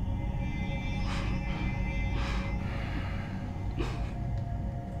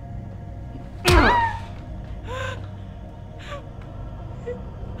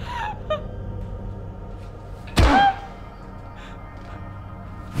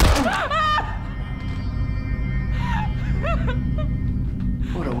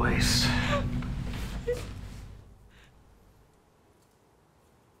 What a waste.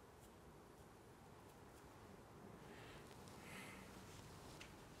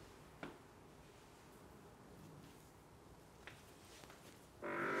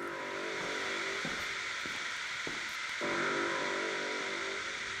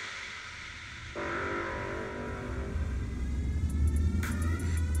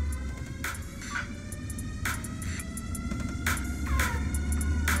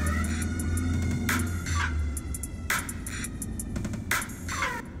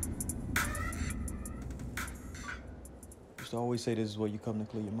 used to always say this is where you come to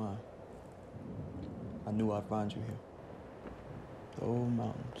clear your mind. I knew I'd find you here. The old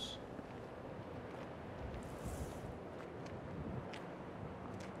mountains.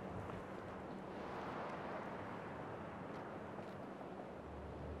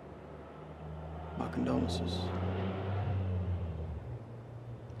 My condolences.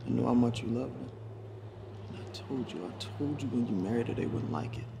 I know how much you loved her. And I told you when you married her they wouldn't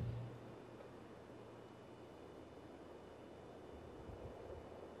like it.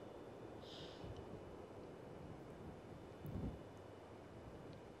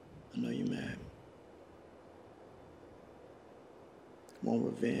 I know you're mad. Want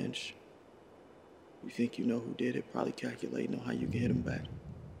revenge. You think you know who did it, probably calculating on how you can hit him back.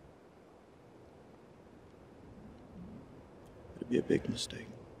 It'd be a big mistake.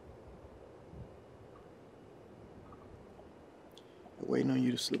 They're waiting on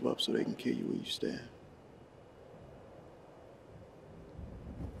you to slip up so they can kill you where you stand.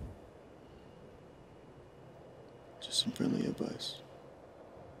 Just some friendly advice.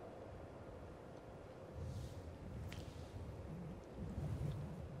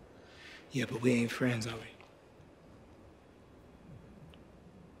 Yeah, but we ain't friends, are we?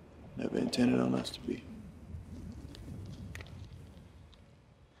 Never intended on us to be.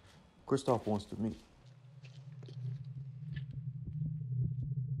 Christoph wants to meet.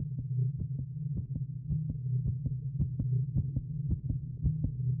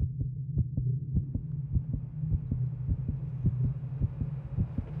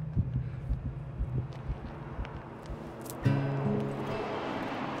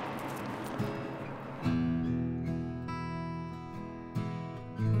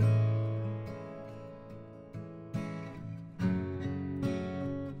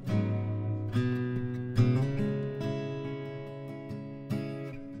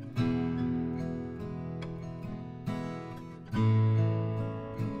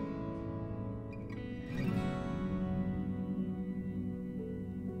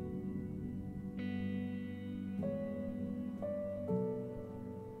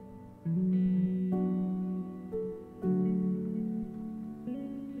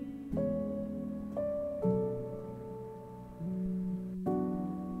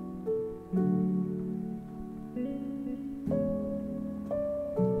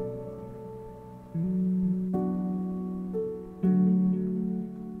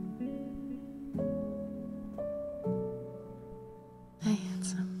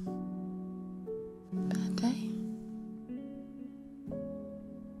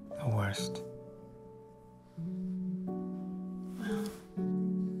 Well,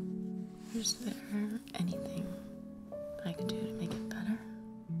 is there anything I could do to make it better?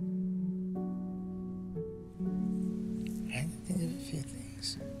 I can think of a few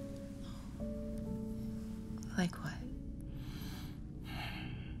things. Like what?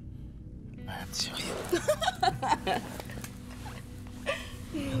 I have to show you.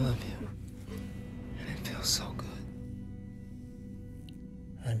 I love you. And it feels so good.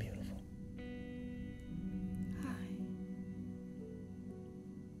 I'm beautiful.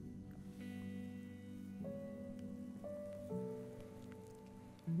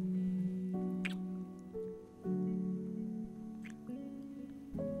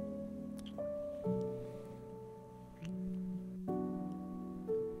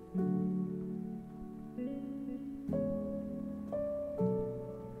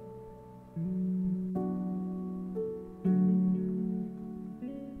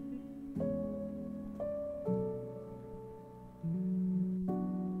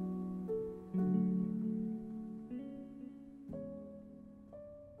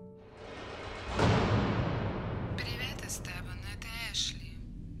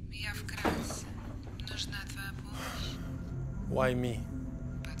 Why me?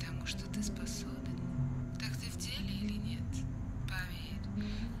 Потому что ты способен. Так ты в деле или нет? Поверь,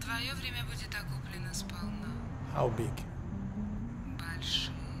 твое время будет окуплено сполна. How big?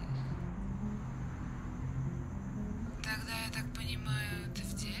 Большим. Тогда, я так понимаю, ты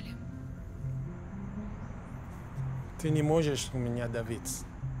в деле? Ты не можешь у меня давить.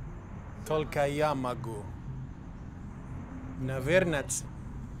 Только я могу. Наверное,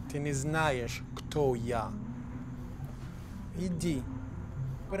 ты не знаешь, кто я. Иди,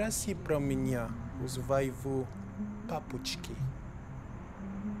 проси про меня у своего папочки.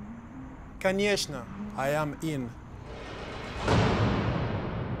 Конечно, I am in.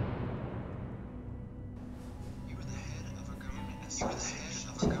 You were the head of a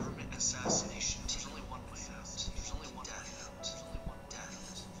government assassination team. There's only one way out. There's only one death. There's only one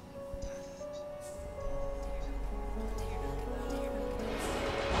death.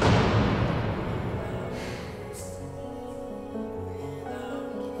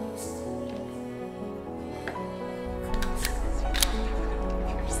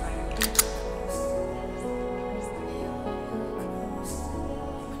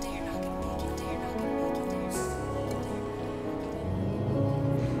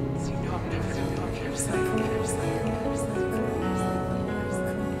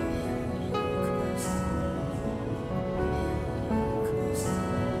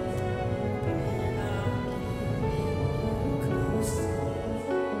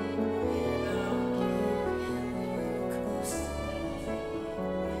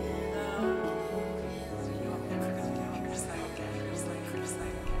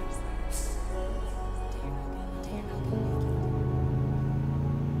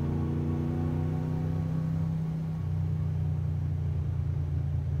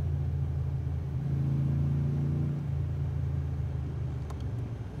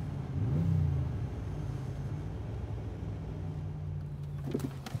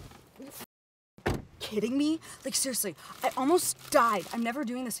 kidding me? Like, seriously, I almost died. I'm never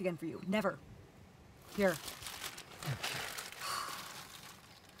doing this again for you. Never. Here.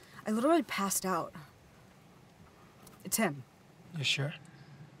 I literally passed out. It's him. You sure?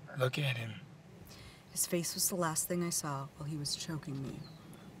 Look at him. His face was the last thing I saw while he was choking me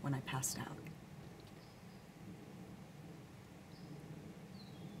when I passed out.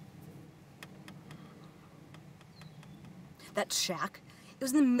 That shack, it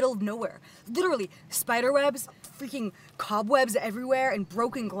was in the middle of nowhere. Literally, spider webs, freaking cobwebs everywhere, and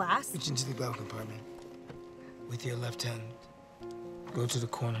broken glass. Reach into the glove compartment. With your left hand, go to the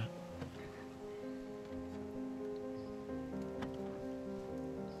corner.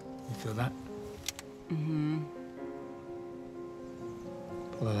 You feel that? Mm-hmm.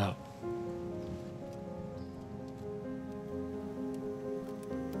 Pull it out.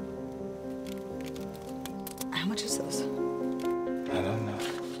 How much is this? I don't know.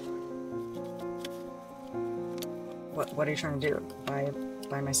 What are you trying to do?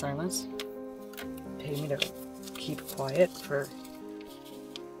 Buy my silence? Pay me to keep quiet for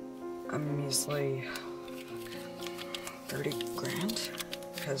a measly 30 grand?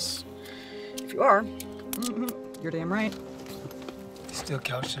 Because if you are, you're damn right. Still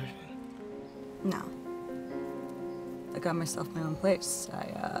couch surfing? No. I got myself my own place.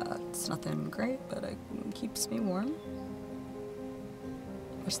 It's nothing great, but it keeps me warm.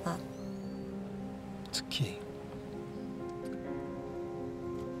 What's that? It's a key.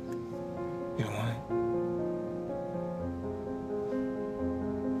 You don't want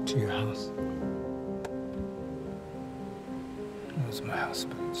it? To your house. It was my house,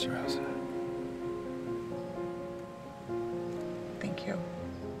 but it's your house now. Thank you.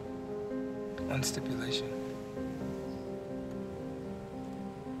 One stipulation.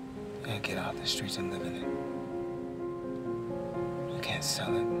 You gotta get out of the streets and live in it. You can't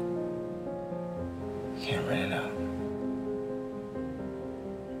sell it. You can't rent it out.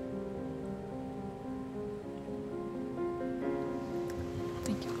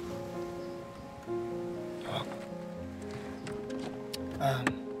 Thank you. You're welcome.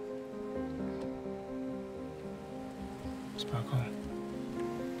 Sparkle.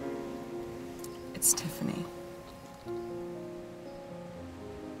 It's Tiffany.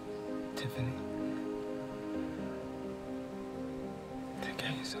 Tiffany. Take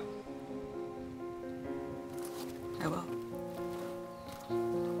care of yourself. I will.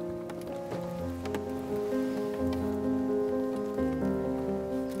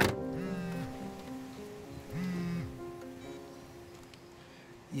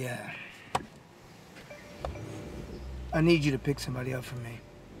 Yeah. I need you to pick somebody up for me.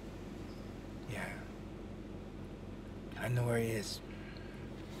 Yeah. I know where he is.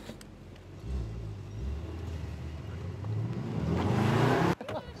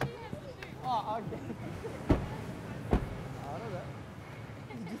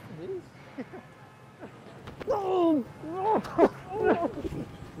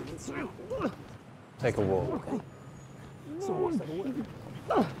 Take a walk. Okay. So what's that away?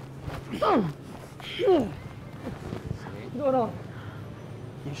 What's going on?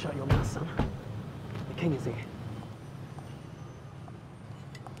 You shut your mouth, son. The king is here.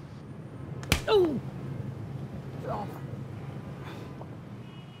 Oh!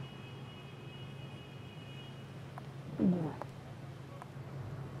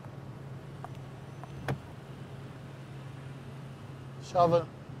 Shovel.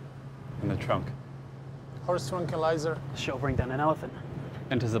 In the trunk. Horse tranquilizer. She'll bring down an elephant.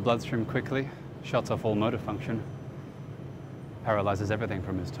 Enters the bloodstream quickly, shuts off all motor function, paralyzes everything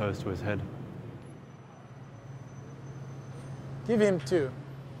from his toes to his head. Give him 2.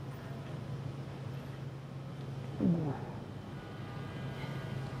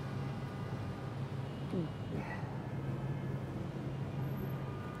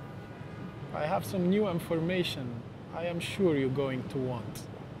 I have some new information I am sure you're going to want.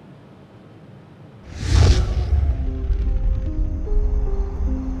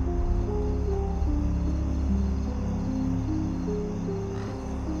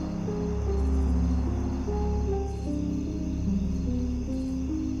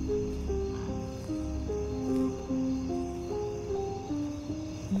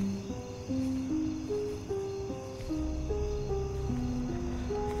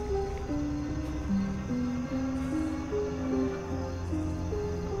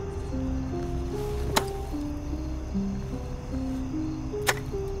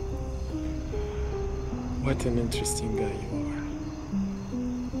 What an interesting guy you are.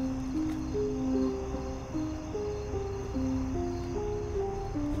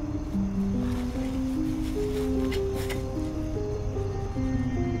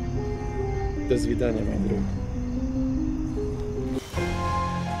 До свидания, мой друг.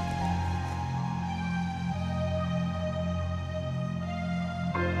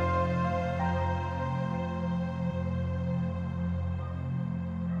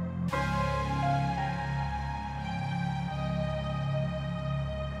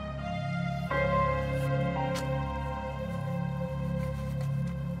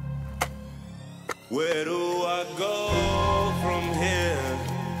 Where do I go from here?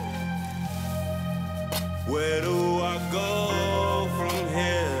 Where do I go from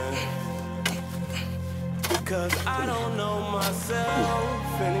here? Because I don't know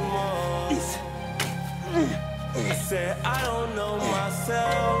myself anymore. He said I don't know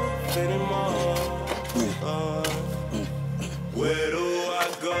myself anymore. Where do I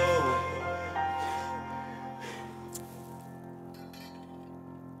go?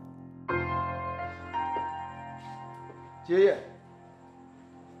 Yeah.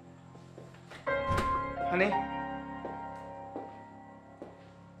 Honey?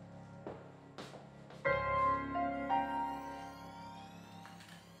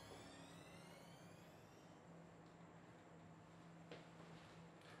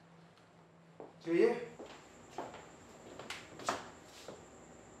 Yeah.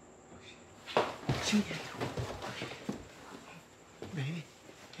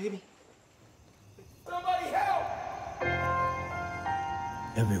 Baby. Somebody help!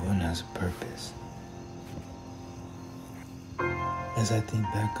 Everyone has a purpose. As I think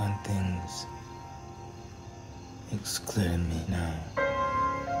back on things, it's clear to me now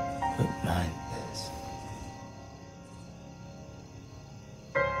what mine is.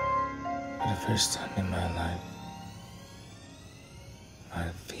 For the first time in my life,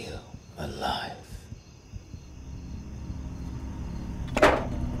 I feel alive.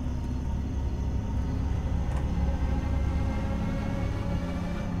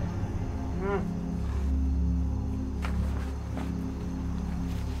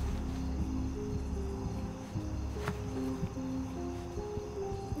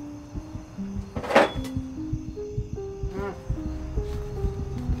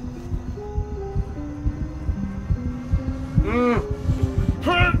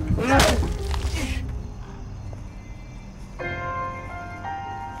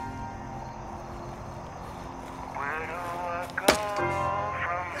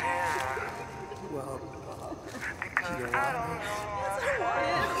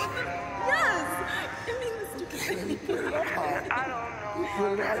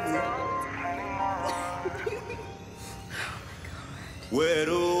 Where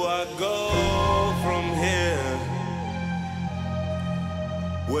do I go from here?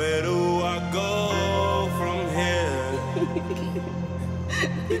 Where do I go from here?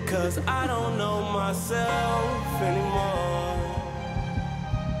 Because I don't know myself anymore.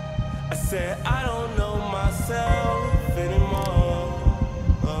 I said I don't know myself anymore.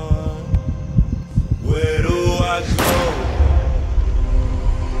 Where do I go?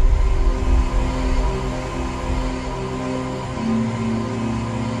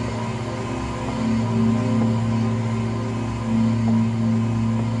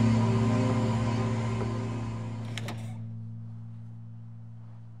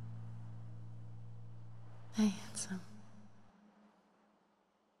 Hey, handsome.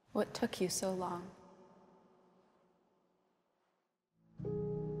 What took you so long?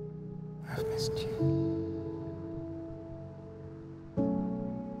 I've missed you.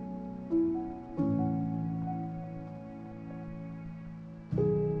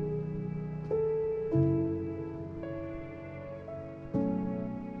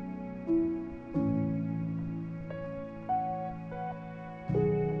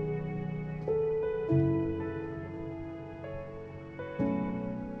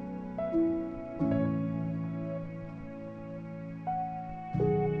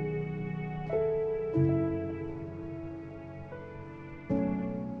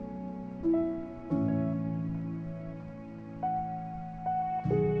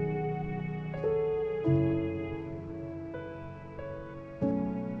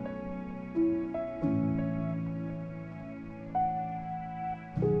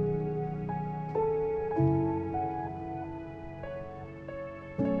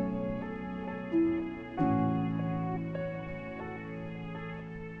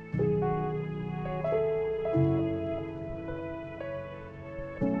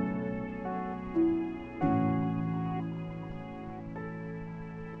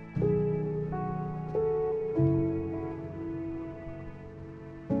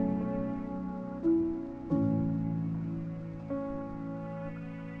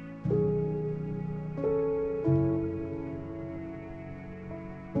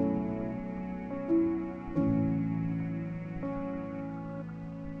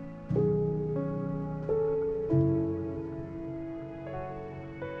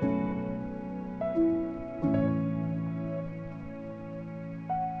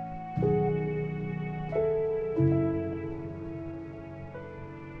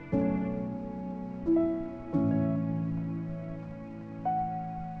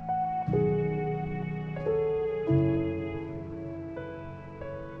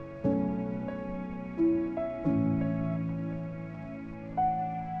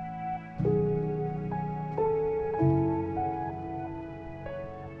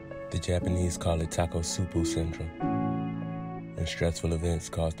 The Japanese call it takotsupu syndrome. When stressful events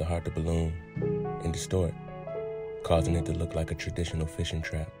cause the heart to balloon and distort, causing it to look like a traditional fishing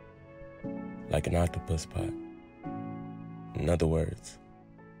trap, like an octopus pot. In other words,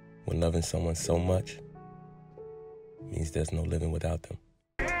 when loving someone so much means there's no living without them.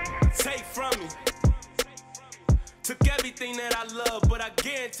 Take from me. Took everything that I love, but I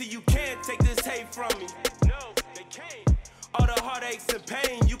guarantee you can't take this hate from me. No, they can't. All the heartaches and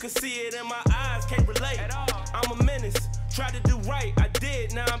pain, you can see it in my eyes, can't relate. I'm a menace, tried to do right, I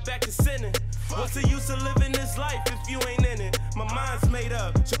did, now I'm back to sinning. What's the use of living this life if you ain't in it? My mind's made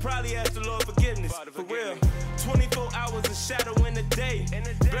up, should probably ask the Lord forgiveness. For real, 24 hours of shadow in the day.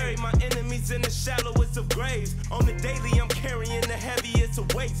 Bury my enemies in the shallowest of graves. On the daily, I'm carrying the heaviest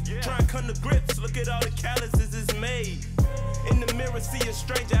of weights. Try and come to grips, look at all the calluses it's made. In the mirror, see a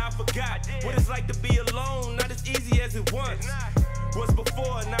stranger, I forgot what it's like to be alone, not as easy as it once. Was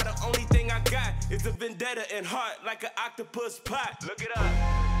before, now the only thing I got is a vendetta and heart like an octopus pot. Look it up.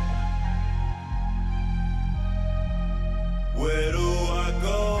 Where do I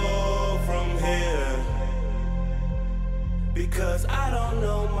go from here? Because I don't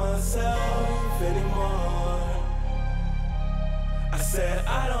know myself anymore. I said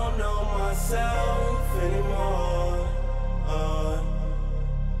I don't know myself anymore.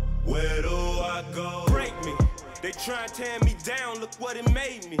 Where do I go? Break me. They try and tear me down, look what it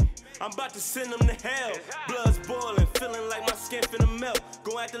made me. I'm about to send them to hell. Blood's boiling, feeling like my skin finna melt.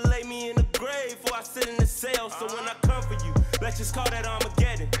 Gonna have to lay me in the grave before I sit in the cell. So when I come for you, let's just call that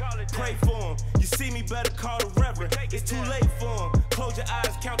Armageddon. Pray for him. You see me, better call the Reverend. It's too late for him. Close your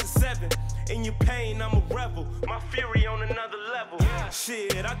eyes, count to 7. In your pain, I'm a rebel. My fury on another level.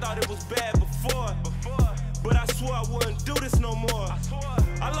 Shit, I thought it was bad before. But I swore I wouldn't do this no more.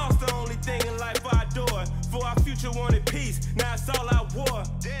 I lost the only thing in life I adored. For our future wanted peace, now it's all I wore.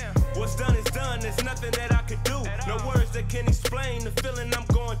 What's done is done, there's nothing that I could do. No words that can explain the feeling I'm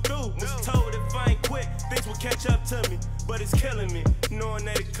going through. Was told if I ain't quick, things will catch up to me. But it's killing me, knowing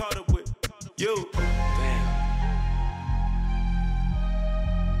that it caught up with you. Damn.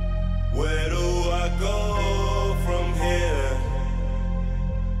 Where do I go from here?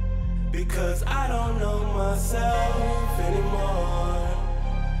 Because I don't know myself anymore.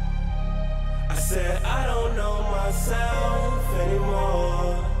 I said I don't know myself anymore.